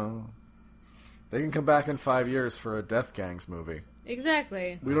don't know. They can come back in 5 years for a Death Gangs movie.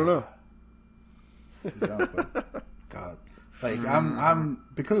 Exactly. We don't know. Yeah, but, God, like I'm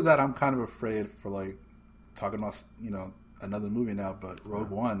because of that, I'm kind of afraid for like talking about another movie now. But Rogue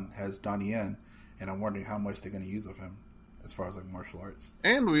One has Donnie Yen, and I'm wondering how much they're going to use of him as far as like martial arts.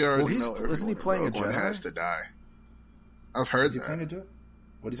 And we already know isn't he playing Rogue a One Jedi? has to die. I've heard Is he that. playing a Jedi?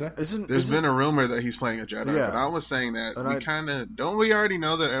 What do you say? There's been a rumor that he's playing a Jedi, Yeah. but I was saying that don't we already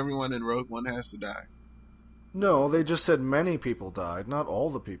know that everyone in Rogue One has to die? No, they just said many people died. Not all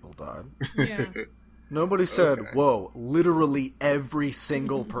the people died. Yeah. Nobody said, Okay. whoa, literally every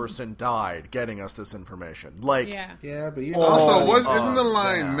single person died getting us this information. Like, Yeah. Yeah, but you Also, Oh, isn't the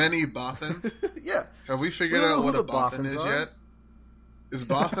line yeah. many Bothan? yeah. Have we We figured don't know out what who a the Bothan Bothans is are. yet? Is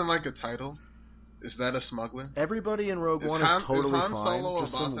Bothan like a title? Is that a smuggler? Everybody in Rogue Is One Han- is totally is Han fine. Solo a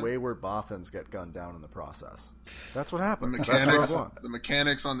Just some Bothan? wayward Bothans get gunned down in the process. That's what The happens. That's mechanics, Rogue One. the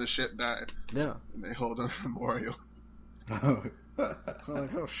mechanics on the ship died, Yeah. and they hold a memorial. We're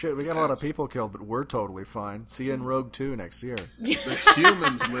like, oh shit, we got a lot of people killed, but we're totally fine. See you in Rogue 2 next year. The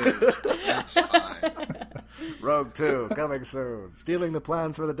humans live. That's fine. Rogue 2, coming soon. Stealing the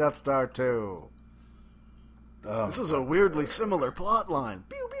plans for the Death Star 2. This is a weirdly similar plot line.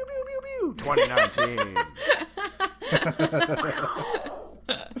 Pew, pew, pew, pew, pew. 2019.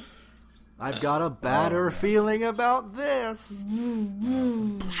 I've got a badder feeling about this.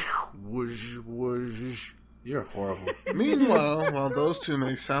 Whoosh, whoosh. You're horrible. Meanwhile, while those two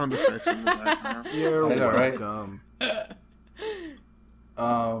make sound effects in the background, You're I know, right? welcome.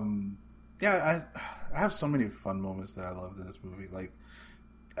 Yeah, I have so many fun moments that I loved in this movie. Like,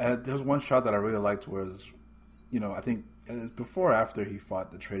 there's one shot that I really liked was, I think it was before or after he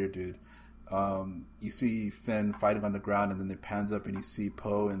fought the traitor dude. You see Finn fighting on the ground, and then it pans up and you see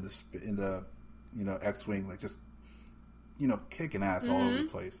Poe in the X-wing, like just kicking ass all over the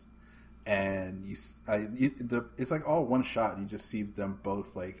place. And it's like all one shot, and you just see them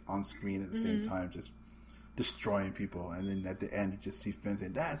both like on screen at the same time, just destroying people. And then at the end, you just see Finn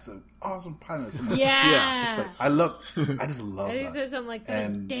saying, "That's an awesome pilot." Yeah. Just like I just love I think that. there's something like that.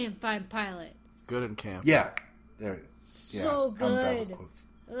 And- Damn fine pilot. Good in camp. Yeah, there. Yeah, So I'm bad with good. quotes.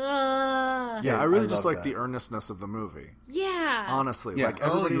 Yeah, I really I just love like that. the earnestness of the movie. Yeah. Honestly, Yeah. like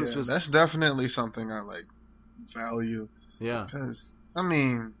everybody was yeah, just that's definitely something I like value. yeah. Because, I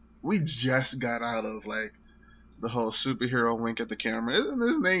mean, we just got out of, like, the whole superhero wink at the camera. Isn't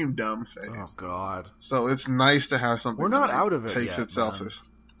his name Dumbface? Oh God. So it's nice to have something We're not that, out of it takes yet, itself man. as...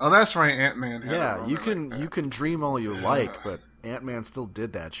 Oh, that's right, Ant-Man had a Yeah, you moment can like you that. can dream all you like, but Ant-Man still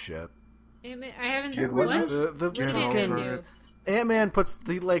did that shit. I haven't. Can't What? we just The get What did Ant-Man over do? it? Ant-Man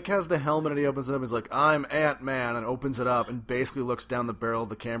has the helmet and he opens it up. He's like, "I'm Ant-Man," and opens it up and basically looks down the barrel of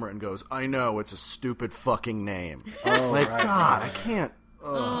the camera and goes, "I know it's a stupid fucking name." Like, right, God, right. I can't.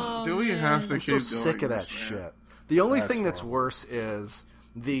 Ugh. Do we have to I'm keep so doing sick of that this, man? shit. The only That's thing that's horrible. worse is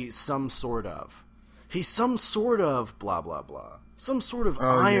the some sort of. He's some sort of blah blah blah. Some sort of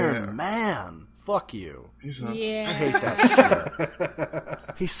Iron yeah. Man. Fuck you. He's a, Yeah. I hate that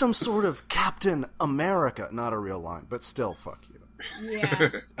shit. He's some sort of Captain America. Not a real line, but still, fuck you. Yeah.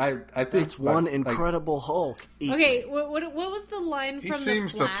 I think It's one like, Incredible Hulk. Eat Okay. me. What was the line He from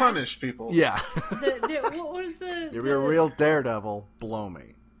seems the to Flash? punish people. Yeah. What was the? You're a real daredevil. Blow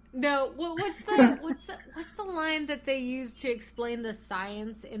me. No. What's the line that they use to explain the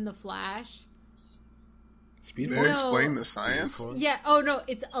science in the Flash? Speed They Force? No. explain the science. Yeah. Oh no,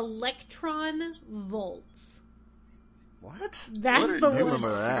 it's electron volts. What? That's the I one.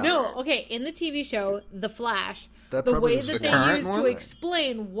 remember that. No, okay. In the TV show, The Flash, That the probably way is that the they current use to one?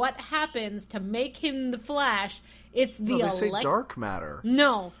 explain what happens to make him the Flash, it's the No, they say dark matter.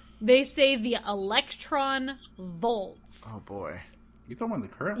 No, they say the electron volts. Oh boy. You talking about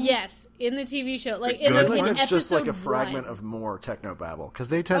the current one? Yes, in the TV show, like The in, good the, I in think it's just like a episode fragment 1. of more technobabble, because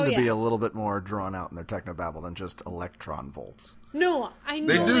they tend Oh, to be yeah. a little bit more drawn out in their technobabble than just electron volts. No, I know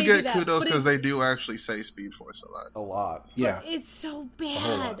They do get that, kudos but because it's- they do actually say Speed Force a lot. A lot. Yeah. It's so whole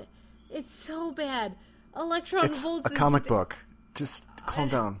bad. lot. It's so bad. Electron It's volts. a comic book. Just calm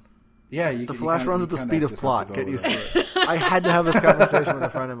down. Yeah, The Flash runs at the speed of plot. Get used to it. I had to have this conversation with a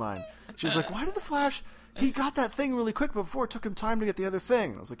friend of mine. She was like, "Why did the Flash? He got that thing really quick before it took him time to get the other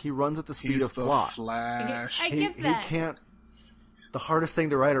thing." I was like, "He runs at the speed He's of the plot. Flash. I He get that. can't. The hardest thing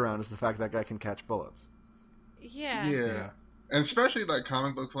to write around is the fact that guy can catch bullets. Yeah. Yeah. And especially like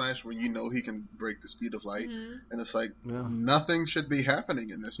comic book Flash, where you know he can break the speed of light, Mhm. and it's like Yeah. nothing should be happening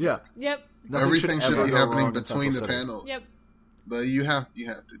in this. Yeah. book. Yep. Nothing Everything should ever be go happening wrong in between Central the City. panels. Yep. But you have to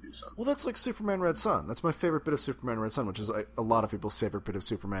do something. Well, that's like Superman Red Sun. That's my favorite bit of Superman Red Sun, which is a lot of people's favorite bit of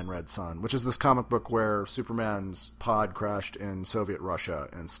Superman Red Sun, which is this comic book where Superman's pod crashed in Soviet Russia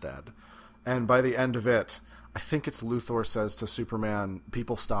instead. And by the end of it, I think it's Luthor says to Superman,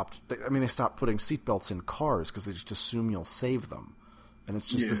 people stopped putting seatbelts in cars because they just assume you'll save them. And it's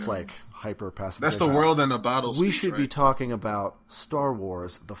just this Yeah. like hyper passive. That's the world in a bottle. We speech, should be right? talking about Star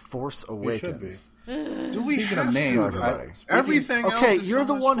Wars: The Force We should Awakens. Do we Speaking have of names, to? everybody. Everything else Okay, is you're so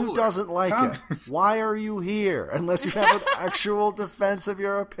the much one who cooler. doesn't like Come- it. Why are you here? Unless you have an actual defense of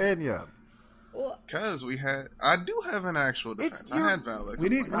your opinion. Well, Because I do have an actual defense. I you're- had valid. We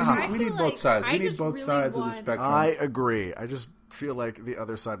need complaints. we feel need like both sides. I We need just both really sides of the want- spectrum. I agree. I just feel like the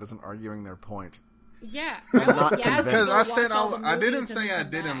other side isn't arguing their point. yeah. I'm I not want Yaz to convinced. Because go I watch said all the I didn't movies and say then I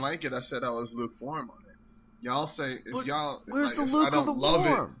come didn't back. like it. I said I was lukewarm on it. Y'all say if But y'all where's like, the if luke I or don't the love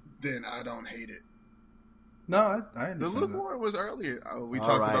warm? it, then I don't hate it. No, I understand The that. lukewarm was earlier. We All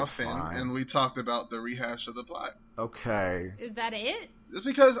talked right, about Finn, fine. and we talked about the rehash of the plot. Okay. Is that it? Just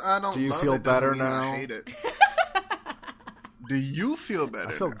because I don't Do you love feel it doesn't better mean now? I hate it. Do you feel better?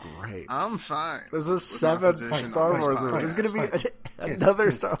 I feel now? great. I'm fine. There's with a my 7 position Star on Wars this movie. There's going to be Kiss, another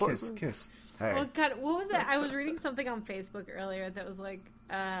kiss, Star Wars kiss, movie. kiss. Hey. Oh God, what was it? I was reading something on Facebook earlier that was like,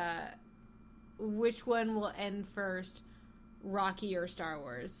 which one will end first, Rocky or Star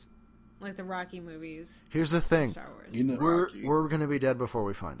Wars? Like the Rocky movies, Here's the thing. Star Wars. You know, Rocky. We're going to be dead before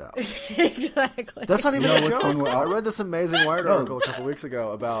we find out. Exactly. That's not even You know a which joke. one will- I read this amazing Wired No. article a couple weeks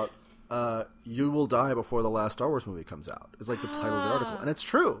ago about you will die before the last Star Wars movie comes out. It's like the title of the article. And it's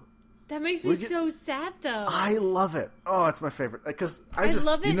true. That makes me We get- so sad, though. I love it. Oh, it's my favorite. Because I just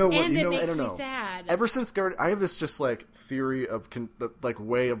love it, you know what- and you it know- makes I don't me know. sad. Ever since I have this just like theory of like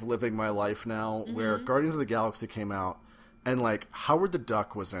way of living my life now, where Guardians of the Galaxy came out, and like Howard the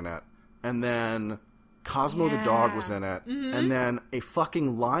Duck was in it, and then Cosmo the dog was in it, and then a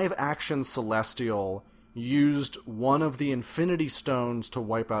fucking live action Celestial used one of the Infinity Stones to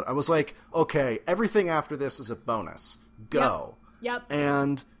wipe out. I was like, okay, everything after this is a bonus. Go. Yep.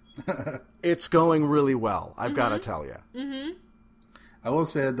 And it's going really well. I've got to tell you. I will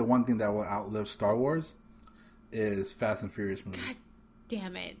say that the one thing that will outlive Star Wars is Fast and Furious movies.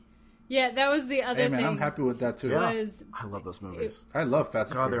 Damn it. Yeah, that was the other Hey man, thing. I'm happy with that too. Yeah. Was I love those movies. I love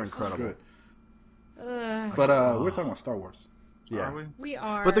Fast and God, they're Furious. It's incredible. good. But we're talking about Star Wars. Yeah. Are we? we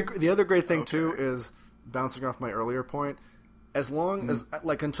are. But the other great thing too Okay. is bouncing off my earlier point. As long as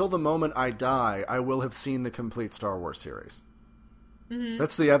like until the moment I die, I will have seen the complete Star Wars series.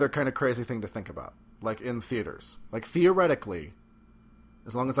 That's the other kind of crazy thing to think about. Like in theaters, like theoretically,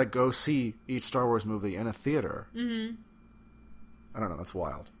 as long as I go see each Star Wars movie in a theater, I don't know. That's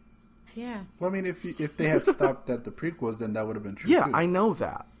wild. Yeah. Well, I mean, if they had stopped at the prequels, then that would have been true. Yeah, too. I know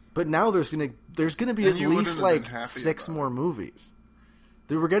that. But now there's gonna be And at you least wouldn't have like been happy 6 about more movies.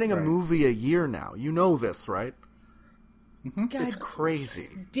 We're getting a Right. movie a year now. You know this, right? God, It's crazy.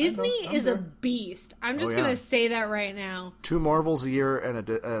 Disney I'm is a there. beast. I'm just Oh, going yeah. to say that right now. 2 Marvels a year and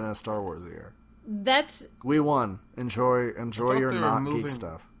a Star Wars a year. That's. We won. Enjoy thought your they were not moving- geek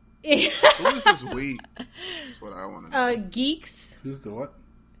stuff. Who is this we? That's what I want to know. Geeks. Who's the what?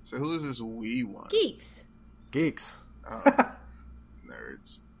 So who is this we one? Geeks. Geeks. Oh,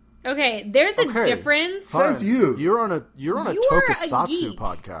 nerds. Okay, there's a Okay. difference. Fine. Says you. You're on a You are a Tokusatsu geek.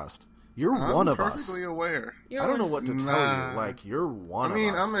 podcast. You're I'm one of us. perfectly aware. You're I don't know one- what to tell Nah. you. Like you're one I mean,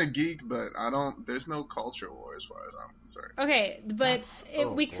 of us. I'm a geek, but I don't. There's no culture war as far as I'm concerned. Okay, but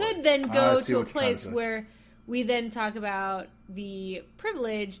oh, we boy. could then I go see to a what you're trying to place say. where we then talk about the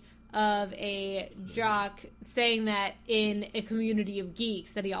privilege of a jock saying that in a community of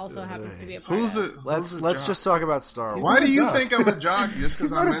geeks that he also happens to be a part of. Let's just talk about Star Wars. Why do you jock. think I'm a jock just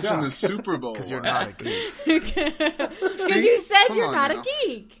because I not a mentioned jock. the Super Bowl? Because you're not a geek. Because you said Come you're on not now. a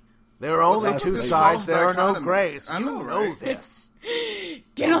geek. There are only that's two the sides. false There are no dichotomy. grays. I You know, know right? this.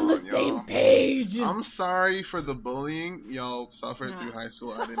 Get on the Come on, same y'all. page. I'm sorry for the bullying y'all suffered through high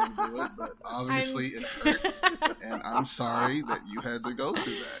school. I didn't do it, but obviously it hurt. And I'm sorry that you had to go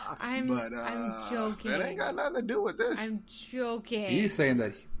through that. I'm joking. That ain't got nothing to do with this. I'm joking. He's saying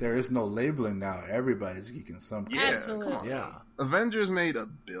that there is no labeling now. Everybody's geeking some. Yeah, Absolutely. come on. Yeah. Avengers made $1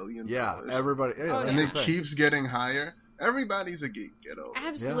 billion. Yeah, everybody. Yeah, Oh, that's And the it thing. keeps getting higher. Everybody's a geek, get over it.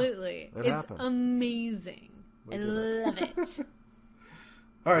 Absolutely. Yeah, it It's happens. amazing. We I did it. love it.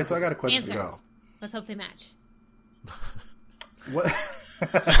 All right, so I got a question Answer. for y'all. Let's hope they match. What?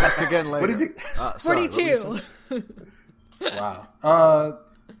 Ask again later. What did you? Sorry, what were you 42. saying? Wow.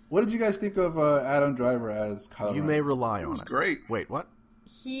 What did you guys think of Adam Driver as Kylo You Ren? may rely It on was it. great. Wait, what?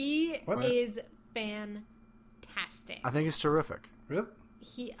 He What? is fantastic. I think he's terrific. Really?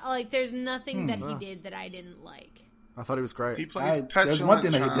 He there's nothing that he did that I didn't like. I thought he was great. He plays there's petulant one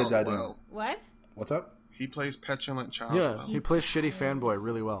thing that he child did that I didn't- well. What? What's up? He plays petulant child Yeah, well. he plays shitty fanboy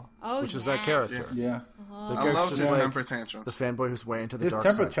really well. Oh, which is that yes. character. Yeah. The I character's love just his like temper tantrum. the fanboy who's way into the His dark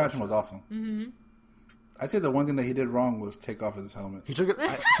temper side. tantrum was awesome. Mm-hmm. I'd say the one thing that he did wrong was take off his helmet. He took it.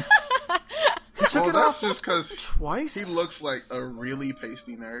 He took Well, it that's off just because twice. he looks like a really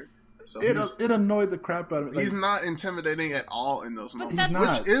pasty nerd. So It annoyed the crap out of me. he's not intimidating at all in those moments. that's-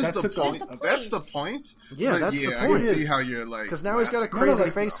 not. Which is That the took point. the That's the point. point. Yeah, But that's the I point. can see how you're like. Because now he's got a laughing. crazy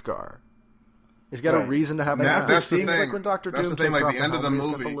like- face scar. He's got a Right. reason to have an Now, after that's the seeing. It's thing. like when Doctor That's Doom the thing, takes like off the end of the helmet,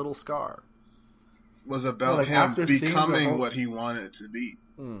 he's got movie. the little scar. was about like, him after seeing the becoming whole- what he wanted to be.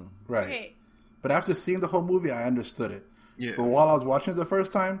 Right. Okay. But after seeing the whole movie, I understood it. Yeah. But while I was watching it the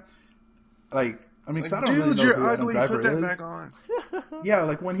first time, like, I mean, 'cause Like, I don't dude, really know you're who Adam ugly. Driver Put that is. back on. Yeah,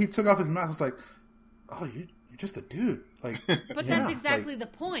 like when he took off his mask, I was like, oh, you're just a dude. Like, But yeah, that's exactly like,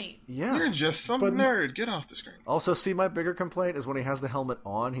 the point. Yeah. You're just some But- nerd. Get off the screen. Also, see, my bigger complaint is when he has the helmet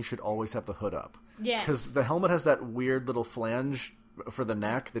on, he should always have the hood up. Yes. Because the helmet has that weird little flange for the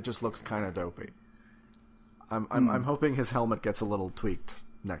neck that just looks kind of dopey. I'm hoping his helmet gets a little tweaked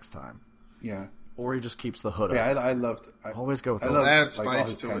next time, yeah. or he just keeps the hood Yeah, up. I loved. Always go with I the loved, Add like, all spice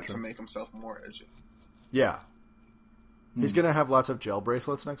his to it to tantrums. make himself more edgy. Yeah. He's gonna have lots of gel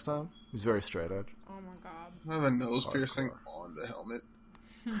bracelets next time. He's very straight edge. Oh my god. I have a nose piercing on the helmet.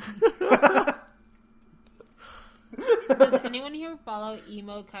 Does anyone here follow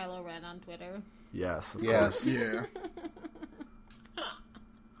emo Kylo Ren on Twitter? Yes. Of Yes. course. Yeah.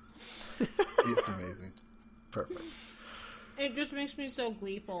 It's amazing. Perfect. It just makes me so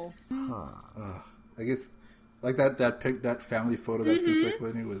gleeful. Like it's like that family photo that's been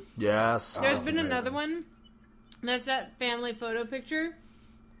circulating with. Yes. There's that's been amazing. another one. That's that family photo picture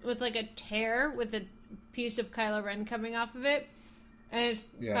with like a tear with a piece of Kylo Ren coming off of it. And it's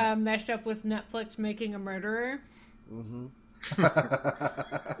Yeah. meshed up with Netflix making a murderer.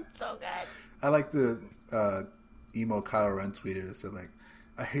 So good. I like the emo Kylo Ren tweeted. It said like,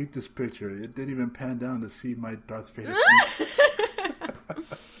 "I hate this picture. It didn't even pan down to see my Darth Vader."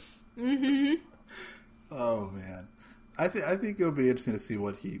 Oh man, I think it'll be interesting to see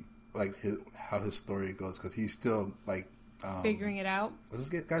what he how his story goes because he's still like Figuring it out. what's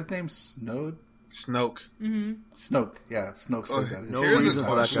this guy's name? Snoke. Mm-hmm. Yeah, Snoke said that. No Here's a reason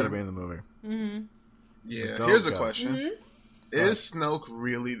for that guy question. to be in the movie. Mm-hmm. Yeah. Don't Here's a go. question. Is Snoke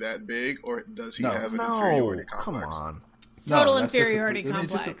really that big, or does he No. have an No, inferiority come complex? on. No, Total that's just a- inferiority I mean, it's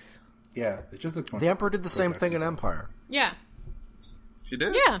just a- complex. Yeah, it's just a. The Emperor did the same thing in Empire. Yeah. He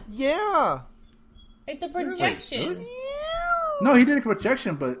did? Yeah. Yeah. It's a projection. really? No, he did a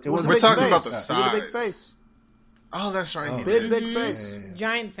projection, but it was. We're talking about the He did a size. big face. Oh, that's right. He Big, did. big face. Yeah.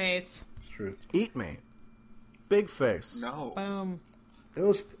 Giant face. It's true. Eat me. Big face. No. Boom. It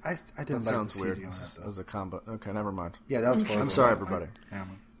was. I didn't That like sounds the weird. CG on that, As though. a combo. Okay, never mind. Yeah, that was horrible. I'm sorry, everybody.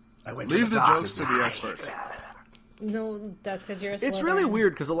 I went Leave the jokes to the experts. No, that's because you're a It's Slytherin. really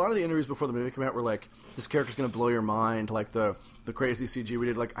weird because a lot of the interviews before the movie came out were like, "This character's going to blow your mind." Like the crazy CG we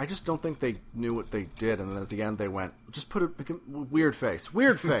did. Like I just don't think they knew what they did, and then at the end they went, "Just put a weird face,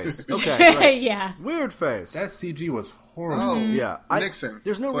 weird face." Okay, right. Yeah. Weird face. That CG was horrible. Oh, Yeah, Nixon.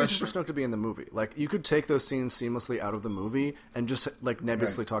 There's no question. reason for Snoke to be in the movie. Like you could take those scenes seamlessly out of the movie and just like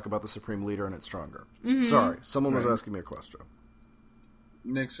nebulously Right. talk about the Supreme Leader and it's stronger. Mm-hmm. Sorry, someone was Right. asking me a question.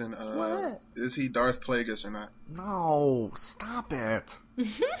 Nixon, What? is he Darth Plagueis or not? No, stop it.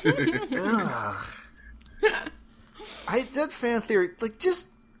 Ugh. I did fan theory. Like, just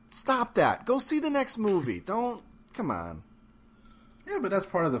stop that. Go see the next movie. Don't. Come on. Yeah, but that's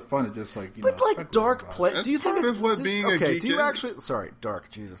part of the fun. It's just like But like Dark Plague, That's do you think part it's of what being a okay? geek Do you is. actually? Sorry, Dark.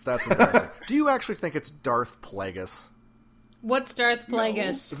 Jesus, that's embarrassing. Do you actually think it's Darth Plagueis, What's Darth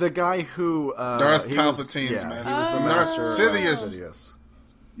Plagueis? the guy who Darth he was, Palpatine's yeah, master. he was the Oh. master of Sidious. Sidious.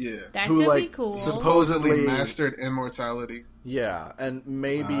 Yeah. That Who, could like, be cool. Supposedly mastered immortality. Yeah, and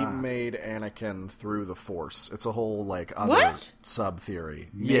maybe made Anakin through the Force. It's a whole like other What? sub theory.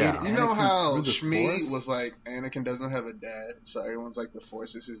 Made Yeah, You know Anakin how through the Shmi Force? was like, Anakin doesn't have a dad, so everyone's like, the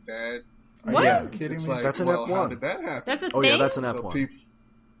Force is his dad. Are What? you kidding It's me? like, That's an well, how F1. did that happen? That's a oh thing? yeah, that's an So F1. peop-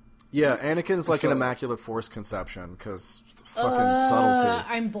 Yeah, Anakin's like an So- immaculate Force conception because fucking subtlety.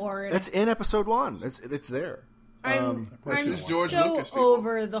 I'm bored. It's in Episode 1. It's there. I'm This is George so Lucas, people.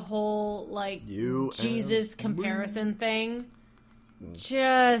 over the whole like You Jesus and comparison thing.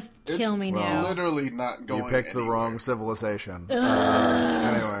 Just kill me It's now. literally not going You picked the anywhere. wrong civilization.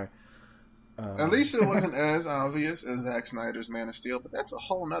 Anyway, At least it wasn't as obvious as Zack Snyder's Man of Steel, but that's a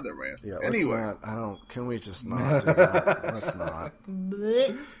whole nother rant. yeah. Let's Anyway, not, I don't. Can we just not do that? Let's not.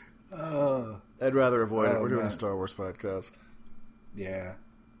 Blech. I'd rather avoid it. Oh, We're doing a man. Star Wars podcast. Yeah.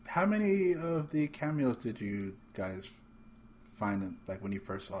 How many of the cameos did you guys find like when you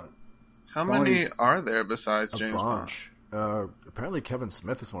first saw it? how It's many only- are there besides A James Bond? bunch. Apparently, Kevin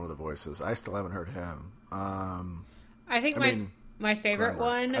Smith is one of the voices. I still haven't heard him. I think my favorite Grindr.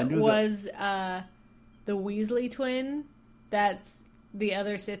 I one knew that- was the Weasley twin. That's the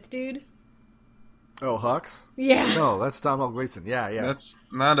other Sith dude. Oh, Hux? Yeah. No, that's Domhnall Gleeson. Yeah. That's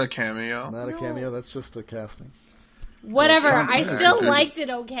not a cameo. Not a No. cameo. That's just a casting. Whatever. Sean I Penn. still liked it.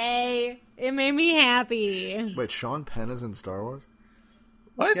 Okay, it made me happy. Wait, Sean Penn is in Star Wars?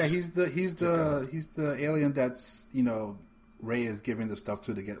 What? Yeah, he's the alien that's Ray is giving the stuff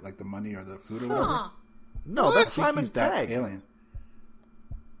to get like the money or the food or whatever. Huh. No, What? that's I think Simon he's that Pegg. alien.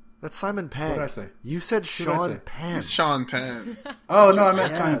 That's Simon Pegg. What did I say? You said did I Sean say? Penn. He's Sean Penn. Oh no, I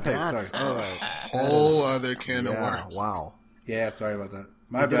meant Yeah, Simon Pegg. that's- Sorry. oh, Whole other can of yeah, worms. wow. Yeah, sorry about that.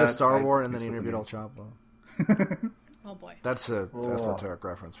 My He did bad. a Star I Wars and then mixed he up the interviewed Al names. Chapo. Oh boy. That's a esoteric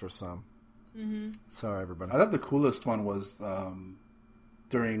reference for some. Sorry, everybody. I thought the coolest one was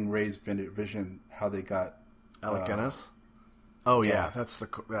during Ray's vision, how they got Alec Guinness? Oh, yeah. yeah.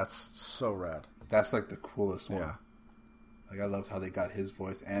 That's so rad. That's like the coolest one. Yeah. Like I loved how they got his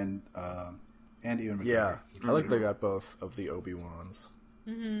voice and Ewan McGregor. Yeah. I like they got both of the Obi-Wans.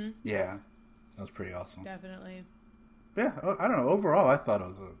 Yeah, that was pretty awesome. Definitely. Yeah, I don't know. Overall, I thought it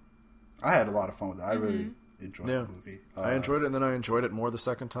was I had a lot of fun with it. I really enjoyed Yeah. the movie. I enjoyed it, and then I enjoyed it more the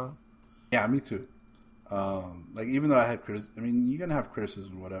second time. Yeah, me too. Like even though I had criticism, I mean, you're gonna have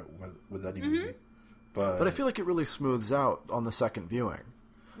criticism with any movie, But I feel like it really smooths out on the second viewing.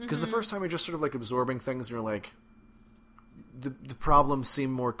 Because the first time you're just sort of like absorbing things, and you're like, the problems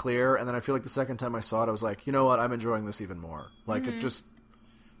seem more clear. And then I feel like the second time I saw it, I was like, you know what, I'm enjoying this even more. Like it just,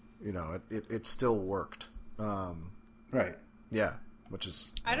 it still worked. right. Yeah, which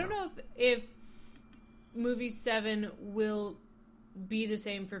is I don't know if movie 7 will be the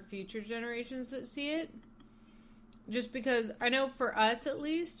same for future generations that see it. Just because I know for us at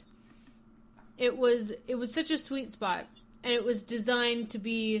least, it was such a sweet spot, and it was designed to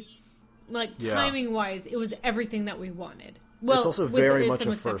be like timing wise, it was everything that we wanted. Well, it's also with very much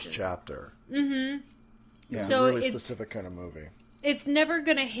some a first exceptions. chapter. Yeah. So really it's specific kind of movie. it's never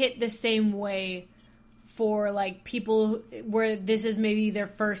gonna hit the same way for like people where this is maybe their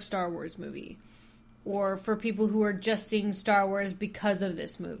first Star Wars movie, or for people who are just seeing Star Wars because of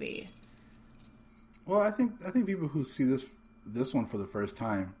this movie. Well, I think people who see this one for the first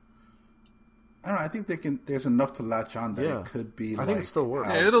time, I don't know. I think they can. There's enough to latch on that it could be. I think it still works.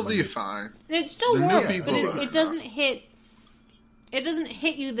 how- Yeah, it'll when be they- fine. It still The new works, people but are it doesn't hit. It doesn't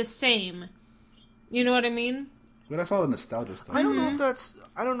hit you the same. You know what I mean? But that's all the nostalgia stuff. I don't know if that's.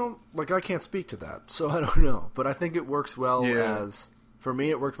 I don't know. Like, I can't speak to that, so I don't know. But I think it works well Yeah. as. For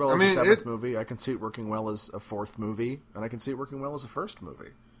me, it worked well I as mean, a seventh movie. I can see it working well as a fourth movie, and I can see it working well as a first movie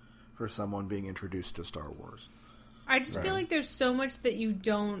for someone being introduced to Star Wars. I just feel Right. like there's so much that you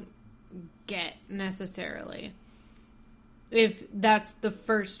don't get necessarily. If that's the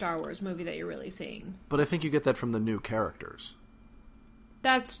first Star Wars movie that you're really seeing. But I think you get that from the new characters.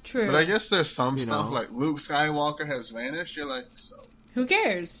 That's true. But I guess there's some You stuff know. like Luke Skywalker has vanished. You're like, so Who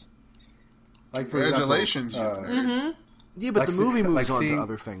cares? Like for congratulations, example, you nerd. Yeah, but Like the movie see- moves like on seeing- to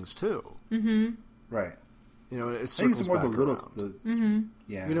other things too. right. You know, it I think circles it's more back the little. around.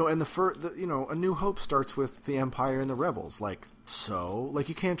 Yeah. You know, and A New Hope starts with the Empire and the Rebels. Like, so, like,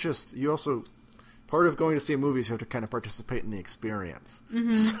 you can't just. You also part of going to see a movie is you have to kind of participate in the experience.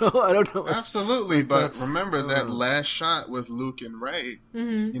 So I don't know. Absolutely, but remember that last shot with Luke and Rey,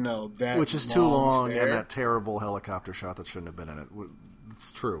 you know, that which is too long, stare. and that terrible helicopter shot that shouldn't have been in it.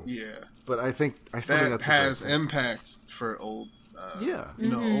 It's true. Yeah. But I still think that's has impact for old,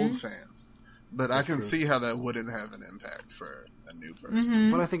 old fans. But I can see how that wouldn't have an impact for a new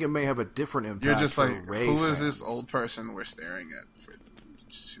person. But I think it may have a different impact. You're just like, Rey who fans. is this old person we're staring at for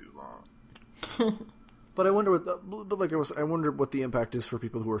too long? But I wonder I wonder what the impact is for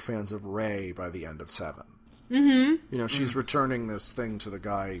people who are fans of Rey by the end of 7. You know, she's returning this thing to the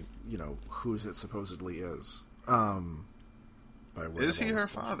guy, you know, who's it supposedly is. Is he her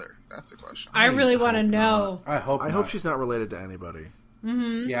father? That's a question. I really want to know. I hope she's not related to anybody.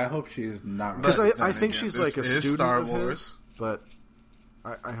 Yeah, I hope she's not. Because related. I think she's like a student Star of Wars. his, but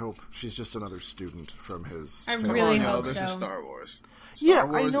I hope she's just another student from his I family. really No, hope this so. is Star Wars. Yeah,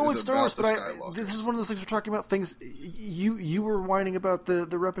 Star I Wars know is it's Star Wars, about but the Skywalker. this is one of those things we're talking about. Things you were whining about the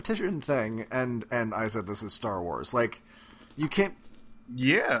repetition thing, and I said this is Star Wars. Like, you can't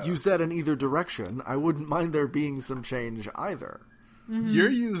use that in either direction. I wouldn't mind there being some change either. You're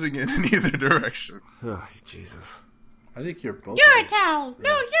using it in either direction. Ugh, Jesus. I think you're both. You're a towel. No,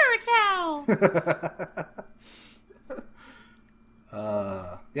 you're a towel.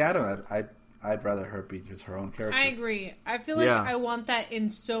 Yeah, I don't know. I'd rather her be just her own character. I agree. I feel like I want that in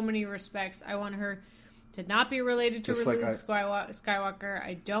so many respects. I want her to not be related to Just Luke like Skywalker.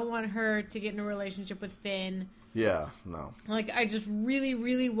 I don't want her to get in a relationship with Finn. Yeah, no. Like, I just really,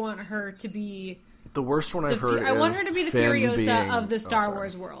 really want her to be... The worst one I've heard I want is her to be the Finn Furiosa of the Star sorry.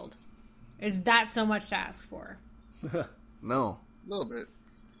 Wars world. Is that so much to ask for? No. A little bit.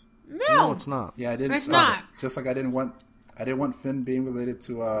 No, it's not. Yeah, I didn't. It's not. Just like I didn't want Finn being related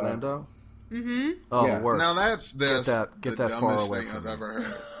to Lando? Mm-hmm. Oh, Yeah. worst. Now that's Get the that far dumbest away thing from I've me. ever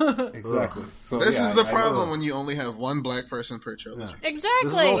heard. Exactly. So This yeah, is the I problem when you only have one black person per trilogy. Exactly.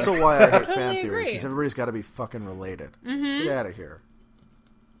 This is also why I hate Totally fan theories, agree. because everybody's got to be fucking related. Mm-hmm. Get out of here.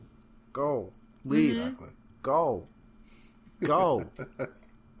 Go. Leave. Exactly. Go. Go.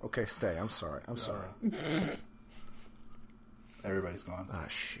 Okay, stay. I'm sorry. Everybody's gone. Ah,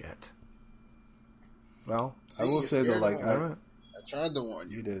 shit. Well, I will say though, like I tried to warn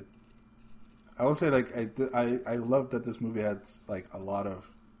you. you did. I will say, like I love that this movie had like a lot of,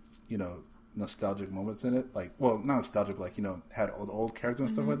 you know, nostalgic moments in it. Like, well, not nostalgic, but like, you know, had old characters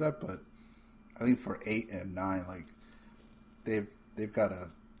and stuff like that. But I think for 8 and 9, like they've got to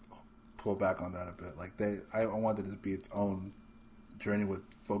pull back on that a bit. Like I wanted it to be its own journey with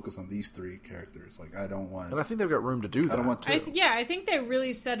focus on these 3 characters. Like I don't want. and I think they've got room to do that. I don't want to. I think they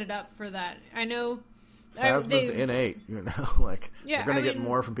really set it up for that. I know. Phasma's in 8, you know, like Yeah, we're gonna I get mean-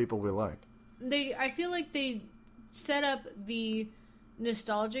 more from people we like. I feel like they set up the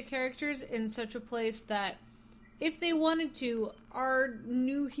nostalgia characters in such a place that if they wanted to, our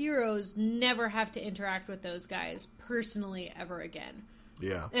new heroes never have to interact with those guys personally ever again.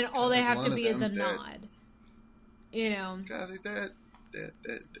 Yeah, And all they have One to of be is a them's dead. nod. You know? Guys, he's dead.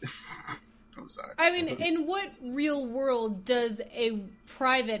 I'm sorry. I mean, in what real world does a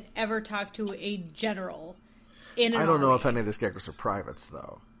private ever talk to a general in an I don't know army? if any of these characters are privates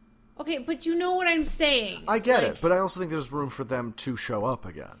though. Okay, but you know what I'm saying. I get Like, it, but I also think there's room for them to show up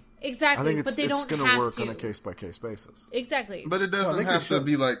again. Exactly, I think but they don't going have to work to. on a case by case basis. Exactly. But it doesn't they have could to show-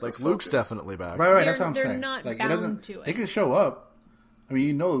 be like Like the Luke's focus. definitely back. Right. That's what I'm They're saying. not like, bound it doesn't. to it. It can show up. I mean,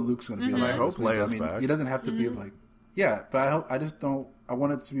 you know, Luke's going to be. Mm-hmm. Like, I hope Leia's I mean, back. It doesn't have to be like. Yeah, but I just don't. I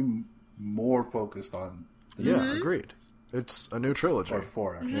want it to be more focused on. The Yeah, Mm-hmm. agreed. It's a new trilogy. Or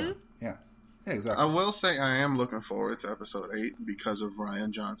 4 actually. Mm-hmm. Yeah. Yeah. Exactly. I will say I am looking forward to episode 8 because of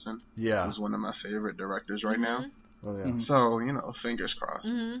Ryan Johnson. Yeah. He's one of my favorite directors right now. Oh yeah. Mm-hmm. So, you know, fingers crossed.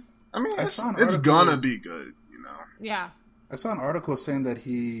 I mean, I it's saw an article- gonna be good, you know. Yeah. I saw an article saying that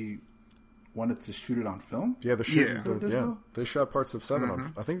he wanted to shoot it on film. Yeah, they're shooting. Yeah. they're- yeah, they shot parts of 7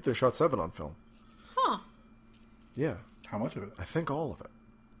 on. I think they shot 7 on film. Huh. Yeah, How much of it? I think all of it.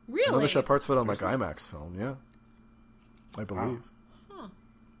 I know Really? they shot parts of it on like IMAX film. Yeah, I believe. Huh.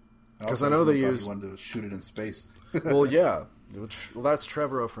 'Cause I know they thought use- He wanted to shoot it in space. Well, yeah. Well, that's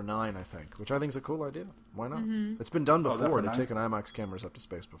Trevorrow for 9, I think, which I think is a cool idea. Why not? It's been done that before. for They've 9? taken IMAX cameras up to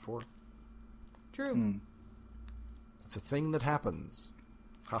space before. True. It's a thing that happens.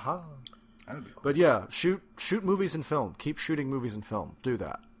 Haha. That'd be cool. But yeah, shoot movies in film. Keep shooting movies in film. Do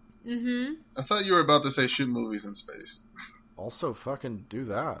that. I thought you were about to say shoot movies in space. Also, fucking do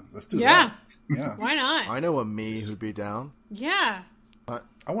that. Let's do Yeah. that. Yeah. Why not? I know a me who'd be down. Yeah.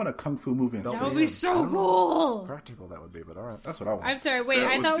 I want a kung fu movie in That space. That would be so cool. Practical that would be, but all right. That's what I want. I'm sorry. Wait,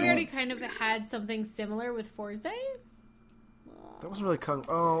 That I would thought we be- already kind of had something similar with Forza. That wasn't really kung.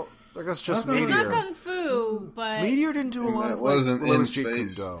 Oh, I guess just That's not It's Meteor. not kung fu, but Meteor didn't do a And lot that of wasn't well, it in was Jeet space.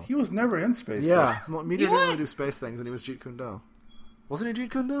 Kune Do. He was never in space. Yeah, well, Meteor You didn't really what? do space things, and he was Jeet Kune Do. Wasn't he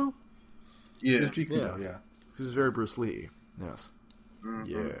Jeet Kune Do? He Yeah. was Jeet Kune Do, yeah. He was very Bruce Lee. Yes. Mhm.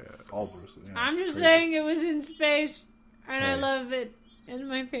 Yeah. All Bruce. Yeah, I'm just crazy. saying it was in space, and I Hey. love it. It's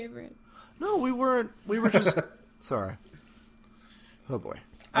my favorite. No, we weren't. We were just. Sorry. Oh boy.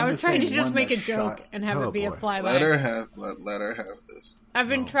 I I'm was just trying to saying just one make a that joke shot- and have Oh, it be a boy. flyby. Let her have this. I've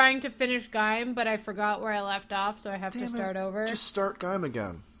been No. trying to finish Gaim, but I forgot where I left off, so I have Damn to start it. over. Just start Gaim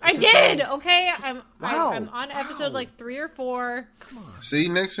again. I It's did. insane. Okay, Wow. I'm on episode Wow. like 3 or 4. Come on. See,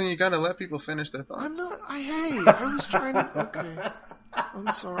 Nixon, you gotta let people finish their thoughts. I'm not. I was trying to. Okay. I'm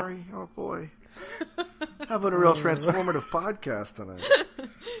sorry. Oh boy. Having a real transformative podcast tonight.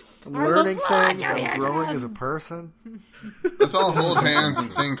 I'm I learning love things. Roger I'm growing as a Adams. person. Let's all hold hands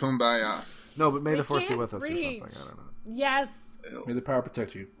and sing Kumbaya. No, but may We the force be can't with us or reach. something. I don't know. Yes, May the power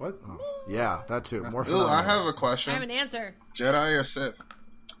protect you. What? Oh, yeah, that too. More Ooh, I have a phenomenal. I have question. an answer. Jedi or Sith?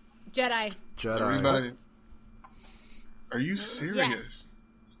 Jedi. Jedi. Everybody. Are you serious?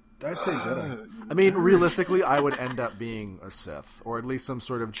 I'd say Jedi. I mean, realistically, I would end up being a Sith, or at least some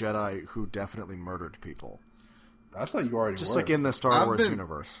sort of Jedi who definitely murdered people. I thought you already Just were. like in the Star I've Wars been-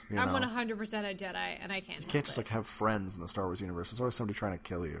 universe. You I'm know? 100% a Jedi, and I can't. You can't just like have friends in the Star Wars universe. There's always somebody trying to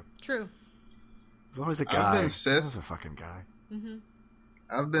kill you. True. There's always a I've guy. been Sith. There's always a fucking guy.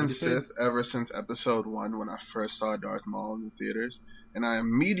 I've been What'd you say? Sith ever since episode 1 when I first saw Darth Maul in the theaters. And I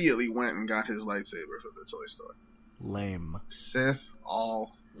immediately went and got his lightsaber from the toy store. Lame. Sith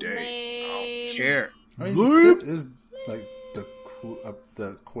all day. I Lame. don't care. I mean, Luke! Sith is like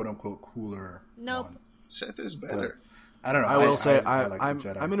the quote unquote cooler Nope. one. Sith is But better. I don't know. I will say I like the I'm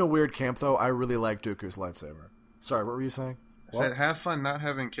Jedis. in a weird camp though. I really like Dooku's lightsaber. Sorry, what were you saying? I said, have fun not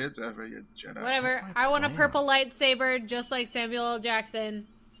having kids ever, you Jedi. Whatever. That's my I want a plan. purple lightsaber, just like Samuel L. Jackson.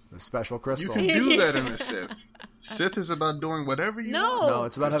 The special You crystal. can do that in the Sith. Sith is about doing whatever you No. want. No,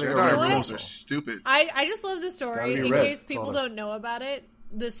 it's about having a Jedi You know red what? rules crystal. are stupid. I just love the gotta story. be In red. case That's all people it is. don't know about it,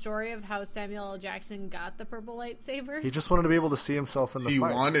 the story of how Samuel L. Jackson got the purple lightsaber. He just wanted to be able to see himself in the He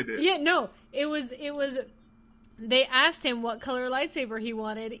fights. wanted it. Yeah, no, it was. They asked him what color lightsaber he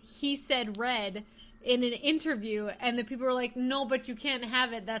wanted. He said red in an interview, and the people were like, "No, but you can't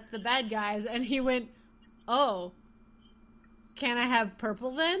have it. That's the bad guys." And he went, "Oh, can I have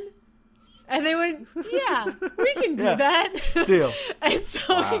purple then?" And they went, "Yeah, we can do Yeah. that." Deal. And so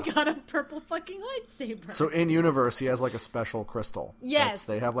Wow. he got a purple fucking lightsaber. So in universe, he has like a special crystal. Yes.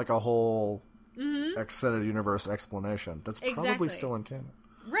 They have like a whole extended universe explanation. That's probably Exactly. still in canon.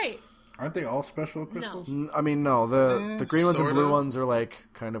 Right. Aren't they all special crystals? I mean, no. The green ones and sort blue of. ones are like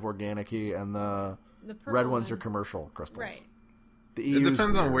kind of organic-y, and the The purple red ones are one. commercial crystals. Right. The It EU's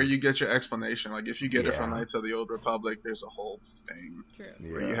depends on weird. where you get your explanation. Like, if you get it from Yeah. Knights of the Old Republic, there's a whole thing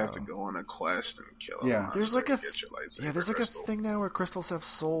True. where you have to go on a quest and kill a Yeah. monster There's like a to get your lightsaber yeah. There's like crystal. a thing now where crystals have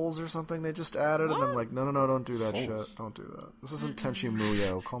souls or something. They just added, and I'm What? like, no, don't do that Souls? shit. Don't do that. This isn't Tenchi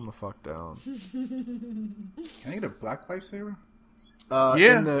Muyo. Calm the fuck down. Can I get a black lightsaber?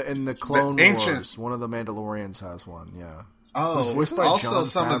 Yeah. In the Clone ancient. Wars, one of the Mandalorians has one. Yeah. It Oh, was voiced by also Jon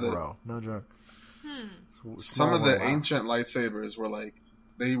some of the Favreau. No joke. some of the Wow. ancient lightsabers were like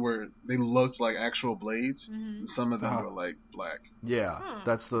they looked like actual blades, and some of them Uh-huh. were like black. Yeah, Huh.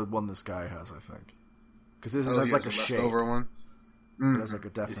 that's the one this guy has, I think. Because this Oh, has he like has a a shape. leftover one. It has like a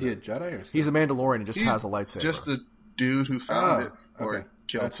Is he a definite. Jedi or? He's a Mandalorian. He just He's has a lightsaber. Just the dude who found it or okay.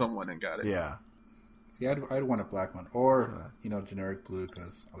 killed Gotcha. someone and got it. Yeah. See, I'd want a black one, or generic blue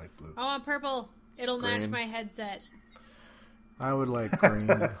because I like blue. I want purple. It'll match Green. my headset. I would like green.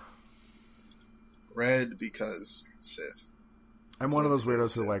 Red because Sith. I'm one of those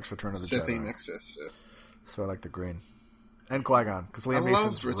weirdos who likes Return of the Sithy Jedi, mix Sith. so I like the green. And Qui-Gon, because I Liam loved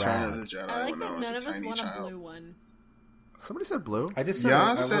Neeson's Return rad. of the Jedi I like when I that was none a of us tiny want a child. blue one. Somebody said blue. I just said Yeah,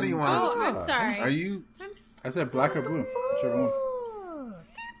 I said he wouldn't- wanted- Oh, I'm Ah. sorry. Are you? I said black or blue, whichever one.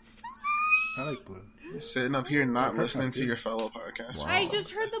 I like blue. Sitting up here not hurt my listening to feelings. your fellow podcast. Wow. I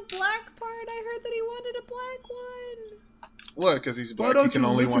just heard the black part. I heard that he wanted a black one. What? Because he's Why black, don't he can you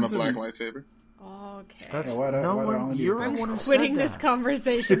only listen want a to black me? lightsaber. Okay. That's Yeah, why do- no why do I one. only You're do the that? one who Quitting said this that.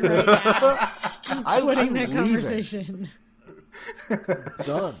 conversation right now. I'm Quitting that leaving. conversation.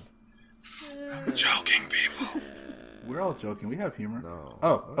 Done. Joking, people. We're all joking. We have humor. No.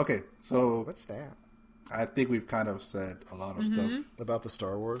 Oh, okay. So What's that? I think we've kind of said a lot of stuff About the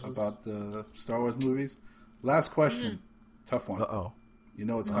Star Wars? about the Star Wars movies. Last question. Tough one. Uh-oh. You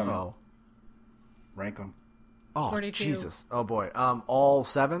know it's coming. Uh-oh. Rank them. Oh, 42. Jesus. Oh, boy. All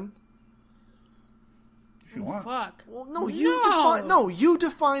 7? If you want. Fuck. Well, no, you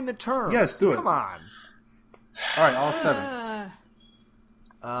define the term. Yes, do it. Come on. All right, all 7.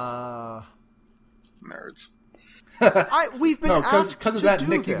 Nerds. We've been asked to of that, do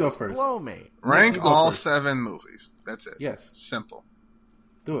Nick, this. you go first. Blow me. Rank you go all first. 7 movies. That's it. Yes. Simple.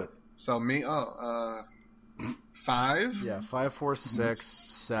 Do it. So me, 5? Yeah, 5, 4, 6,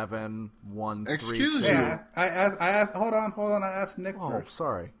 7, 1, 3, Excuse 2. you. Yeah, I asked. Hold on. I asked Nick Oh, first.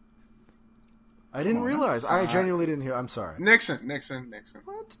 sorry. I didn't realize. I genuinely didn't hear. I'm sorry. Nixon.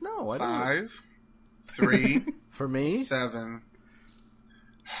 What? No, I didn't. 5, 3, For me? 7.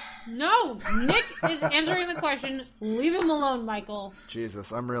 No, Nick is answering the question. Leave him alone, Michael.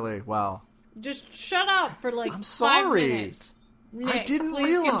 Jesus, I'm really... Wow. Just shut up for like I'm 5 sorry. minutes. Nick, didn't please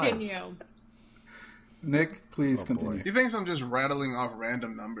realize. continue. Nick, please Oh, continue. boy. He thinks I'm just rattling off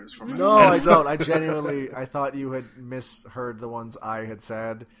random numbers from my No, I don't. I genuinely... I thought you had misheard the ones I had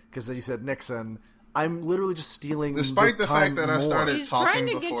said, because you said Nixon. I'm literally just stealing Despite this the fact time that I more. started He's talking trying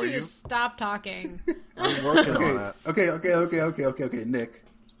to get before you you. to stop talking. I'm working on it. Okay. Nick,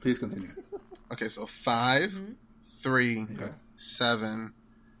 please continue. Okay, so 5, 3, Okay. 7,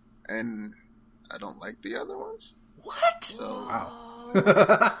 and I don't like the other ones. What? So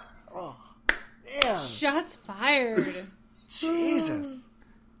Wow. Oh, man. Shots fired. Jesus.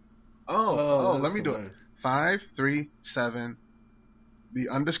 let that's me do it. hilarious. 5, 3, 7, The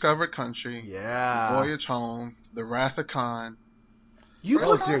Undiscovered Country, Yeah. Voyage Home, The Wrath of Khan. You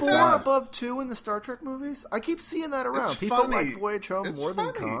Oh, put dear 4 God. above 2 in the Star Trek movies? I keep seeing that around. It's People funny. like Voyage Home It's more than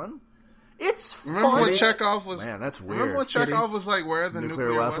funny. Khan. It's Remember funny. when Chekhov was? Man, that's weird. Remember when Kitty? Chekhov was like, "Where are the Nuclear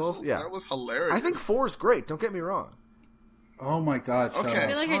nuclear vessels? vessels?" Yeah. That was hilarious. I think 4 is great. Don't get me wrong. Oh my God. shut Okay. I up.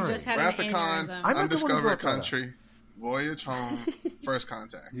 feel like I just had Wrath an of Khan, aneurysm. I'm not the one who Undiscovered brought that up. Country, Voyage Home, First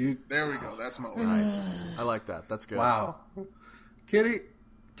Contact. There we go. That's my order. Nice. I like that. That's good. Wow. Kitty,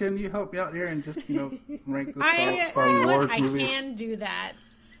 can you help me out here and just rank the I Star you know Wars what? movies? I can do that.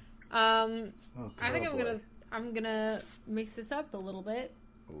 Oh, I think boy. I'm gonna mix this up a little bit.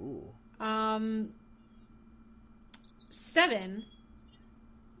 Ooh. 7,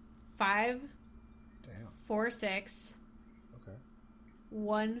 5, Damn. 4, 6, Okay.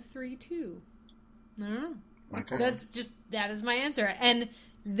 1, 3, 2. I don't know. Okay. That is my answer, and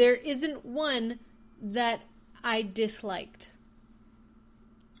there isn't one that I disliked.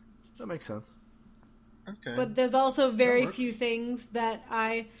 That makes sense. Okay. But there's also very works. few things that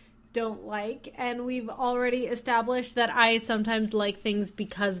I don't like, and we've already established that I sometimes like things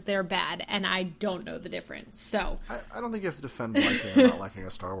because they're bad, and I don't know the difference. So, I don't think you have to defend liking or not liking a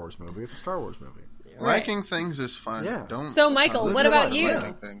Star Wars movie. It's a Star Wars movie. Liking things is fun. Yeah. Don't. So, Michael, live what your about life you?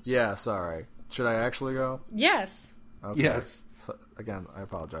 liking things. Yeah, sorry. Should I actually go? yes. Okay. Yes. So, again, I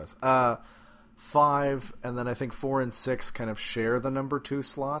apologize. 5, and then I think 4 and 6 kind of share the number 2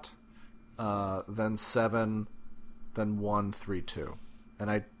 slot. Then 7, then 1, 3, 2. And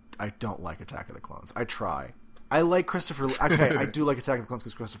I don't like Attack of the Clones. I try. I like Christopher Lee. Okay, I do like Attack of the Clones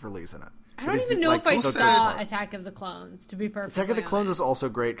because Christopher Lee's in it. I don't even know if I saw Attack of the Clones, to be perfectly Attack of the Clones honest. is also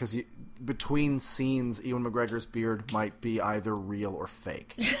great because between scenes, Ewan McGregor's beard might be either real or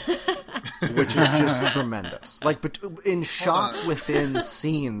fake, which is just tremendous. Like in shots within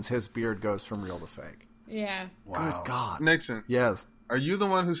scenes, his beard goes from real to fake. Yeah. Wow. Good God. Nixon, Yes. are you the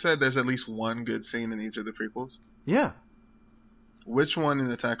one who said there's at least one good scene in each of the prequels? Yeah. Which one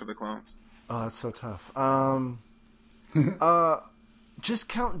in Attack of the Clones? Oh, that's so tough. Just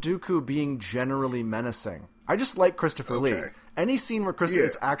Count Dooku being generally menacing. I just like Christopher Lee. Okay. Any scene where Yeah.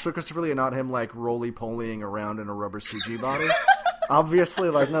 it's actually Christopher Lee and not him like roly-polying around in a rubber CG body. Obviously,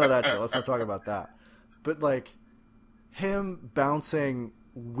 like none of that shit. Let's not talk about that. But like him bouncing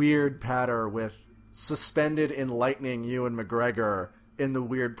weird patter with suspended in lightning Ewan McGregor in the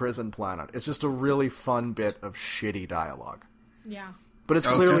weird prison planet. It's just a really fun bit of shitty dialogue. Yeah. But it's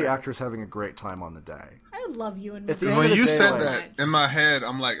clearly Okay. actors having a great time on the day. I love you and At the McGregor. end When of the you day, said like- that, in my head,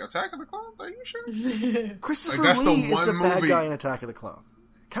 I'm like, Attack of the Clones? Are you sure? Christopher Like, that's the Lee is one the bad movie- guy in Attack of the Clones.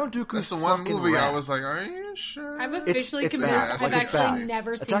 Count Dooku's That's the one fucking movie rad. I was like, are you sure? I'm officially it's convinced bad. I've Like, it's actually bad.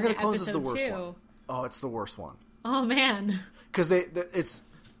 never seen Attack of the Clones is the episode worst 2. one. Oh, it's the worst one. Oh, man. Because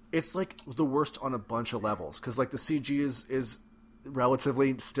it's like the worst on a bunch of levels. Because like the CG is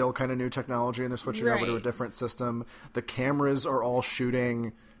relatively still kind of new technology, and they're switching over to a Right. different system. The cameras are all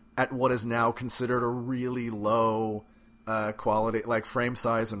shooting at what is now considered a really low quality, like frame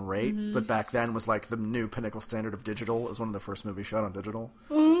size and rate. But back then was like the new pinnacle standard of digital. It was one of the first movies shot on digital.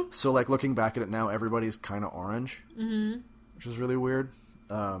 So like looking back at it now, everybody's kind of orange, which is really weird.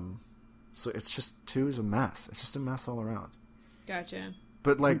 So it's just 2 is a mess. It's just a mess all around. Gotcha.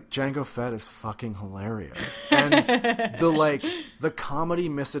 But like Jango Fett is fucking hilarious, and the comedy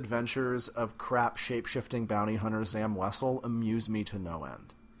misadventures of crap shape-shifting bounty hunter Zam Wessel amuse me to no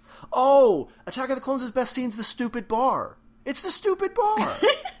end. Oh, Attack of the Clones' best scene's the stupid bar. It's the stupid bar.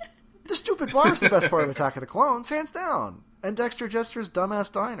 The stupid bar is the best part of Attack of the Clones, hands down. And Dexter Jettster's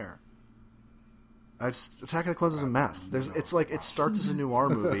dumbass diner. Attack of the Clones is a mess. It's like it starts as a noir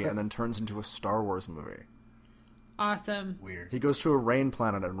movie and then turns into a Star Wars movie. Awesome. Weird. He goes to a rain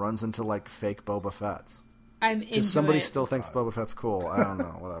planet and runs into like fake Boba Fett's. I'm into Somebody it. still thinks Boba Fett's cool. I don't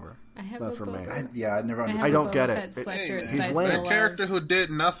know. Whatever. I have it's not a for me. Boba- I never understood. have I a don't Boba get Fett it. sweatshirt He's that I lame. still The love. character who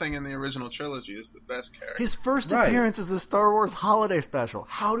did nothing in the original trilogy is the best character. His first Right. appearance is the Star Wars Holiday Special.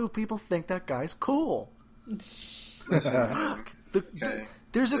 How do people think that guy's cool? Okay.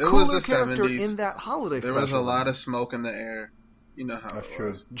 There's a It was cooler the character 70s. in that holiday There special. was a lot of smoke in the air. You know how That's it true.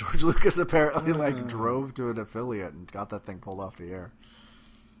 was. George Lucas apparently drove to an affiliate and got that thing pulled off the air.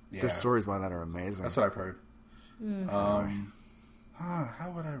 Yeah, The stories behind that are amazing. that's what I've heard.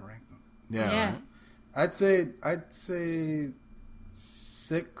 How would I rank them? Yeah. I'd say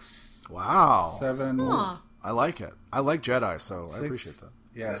 6, Wow. 7. Aw. I like it. I like Jedi, so I 6, appreciate that.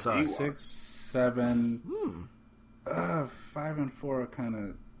 Yeah, Sorry. 6, 7. 5 and 4 are kind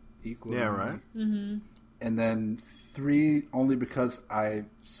of equal. Yeah, to me. right? Mm-hmm. And then 3 only because I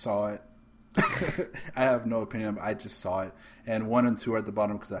saw it. I have no opinion. I just saw it. And 1 and 2 are at the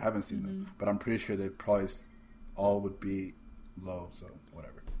bottom because I haven't seen them. But I'm pretty sure they probably all would be low. So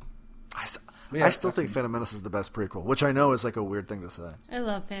whatever. I still think Phantom Menace is the best prequel, which I know is like a weird thing to say. I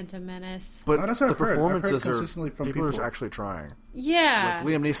love Phantom Menace. But Oh, that's what the I've heard. I've heard performances consistently are from people are people. actually trying. Yeah.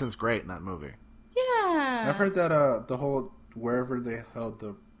 Like Liam Neeson's great in that movie. Yeah. I've heard that the whole wherever they held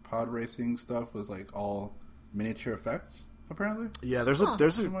the pod racing stuff was like all miniature effects. Apparently, Yeah, there's a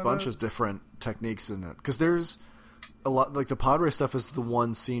Something like bunch that. of different techniques in it because there's a lot like the pod race stuff is the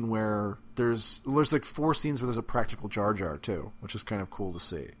one scene where there's like 4 scenes where there's a practical Jar Jar too, which is kind of cool to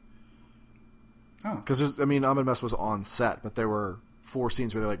see. Oh. Because Ahmed Best was on set, but there were 4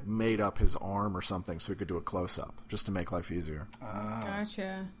 scenes where they like made up his arm or something so we could do a close up just to make life easier.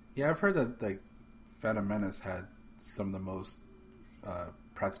 Gotcha. Yeah, I've heard that like Phantom Menace had some of the most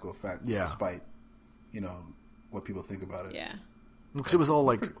practical effects, Yeah. despite what people think about it. Yeah. Because it was all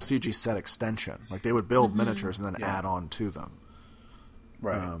like CG set extension, like they would build miniatures and then Yeah. add on to them.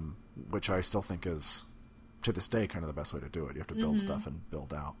 Right. Which I still think is, to this day, kind of the best way to do it. You have to build stuff and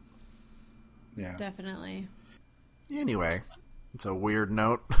build out. Yeah. Definitely. Anyway, it's a weird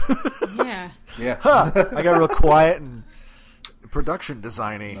note. Yeah. Yeah. I got real quiet and production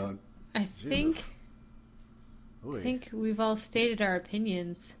designy. No, I think we've all stated our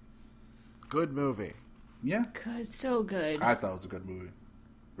opinions. Good movie. yeah. Good, so good. I thought it was a good movie.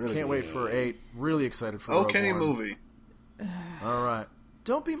 Really Can't good. wait for 8. Really excited for Okay, Rogue One. movie. All right.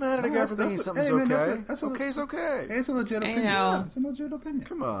 Don't be mad at a No, guy that's- for thinking that's- something's hey, man, okay. that's a- Okay's okay. Hey, it's a legit I opinion. know. Yeah, it's a legit opinion.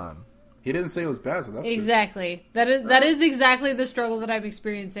 Come on. He didn't say it was bad, so that's good. Exactly. That is exactly the struggle that I'm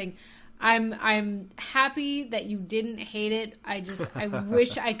experiencing. I'm happy that you didn't hate it. I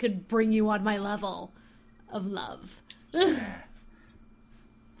wish I could bring you on my level of love.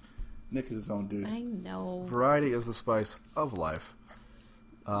 Nick is his own dude. I know. Variety is the spice of life.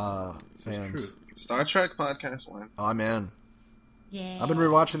 That's And true. Star Trek podcast one. I'm in. Yeah. I've been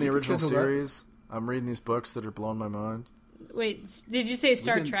rewatching the You can original schedule that. series. I'm reading these books that are blowing my mind. Wait, did you say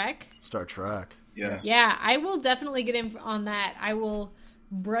Star can- Trek? Star Trek. Yes. Yeah, I will definitely get in on that. I will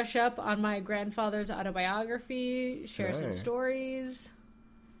brush up on my grandfather's autobiography, share some Okay. stories.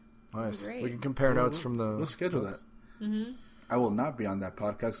 Nice. Great. We can compare notes from the. We'll schedule that. Mm-hmm. I will not be on that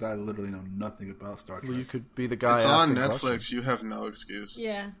podcast because I literally know nothing about Star Trek. Well, you could be the guy It's on asking Netflix. questions. You have no excuse.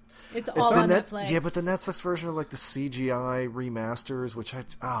 Yeah, it's all on on Net- Netflix. Yeah, but the Netflix version of like the CGI remasters, which oh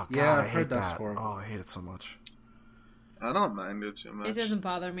god, Yeah, I've I hate heard that's that. horrible. Oh, I hate it so much. I don't mind it too much. It doesn't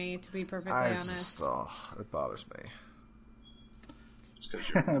bother me, to be perfectly honest. It bothers me. It's 'cause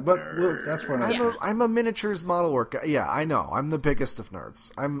you're a But nerd. look, that's for another. Yeah. I'm a miniatures model work guy. Yeah, I know. I'm the biggest of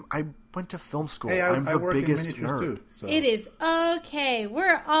nerds. I went to film school. Hey, I'm I the work biggest in miniatures nerd. too. So. It is okay.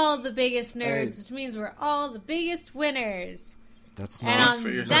 We're all the biggest nerds, Hey. which means we're all the biggest winners. That's And not on for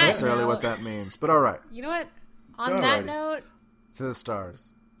your- that necessarily note, what that means. But all right, you know what? On Alrighty. that note, to the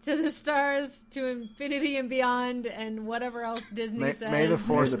stars. to the stars, to infinity and beyond, and whatever else Disney May, says. may the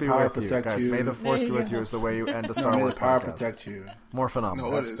force the be power with you, protect guys. you. May the force There be you with you go. is the way you end a No, Star may the Wars power podcast. protect you. More phenomenal.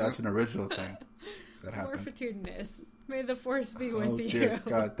 No, it That's an original thing that More happened. fortuitous. May the force be with Oh you. dear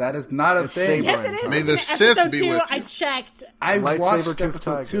God, that is not a It's thing. saber. Yes, it is. May the It's in Sith episode be 2. with I you. checked. I Lightsaber watched tooth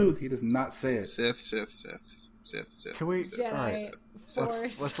episode tiger. 2. He does not say it. Sith. Can we? Sith. All right. Jedi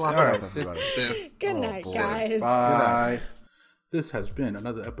Force. Let's lock All it right. up, everybody. Sith. Good Oh, night, boy. guys. Bye. This has been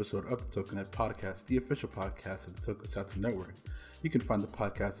another episode of the Tokenette Podcast, the official podcast of the Tokusatsu Network. You can find the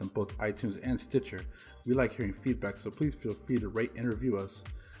podcast on both iTunes and Stitcher. We like hearing feedback, so please feel free to rate and review us.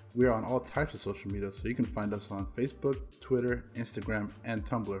 We are on all types of social media, so you can find us on Facebook, Twitter, Instagram, and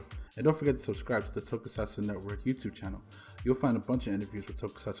Tumblr. And don't forget to subscribe to the Tokusatsu Network YouTube channel. You'll find a bunch of interviews with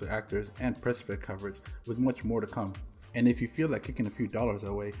Tokusatsu actors and press fit coverage, with much more to come. And if you feel like kicking a few dollars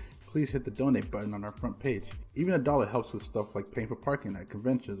our way, please hit the donate button on our front page. Even $1 helps with stuff like paying for parking at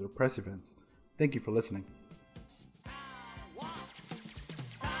conventions or press events. Thank you for listening.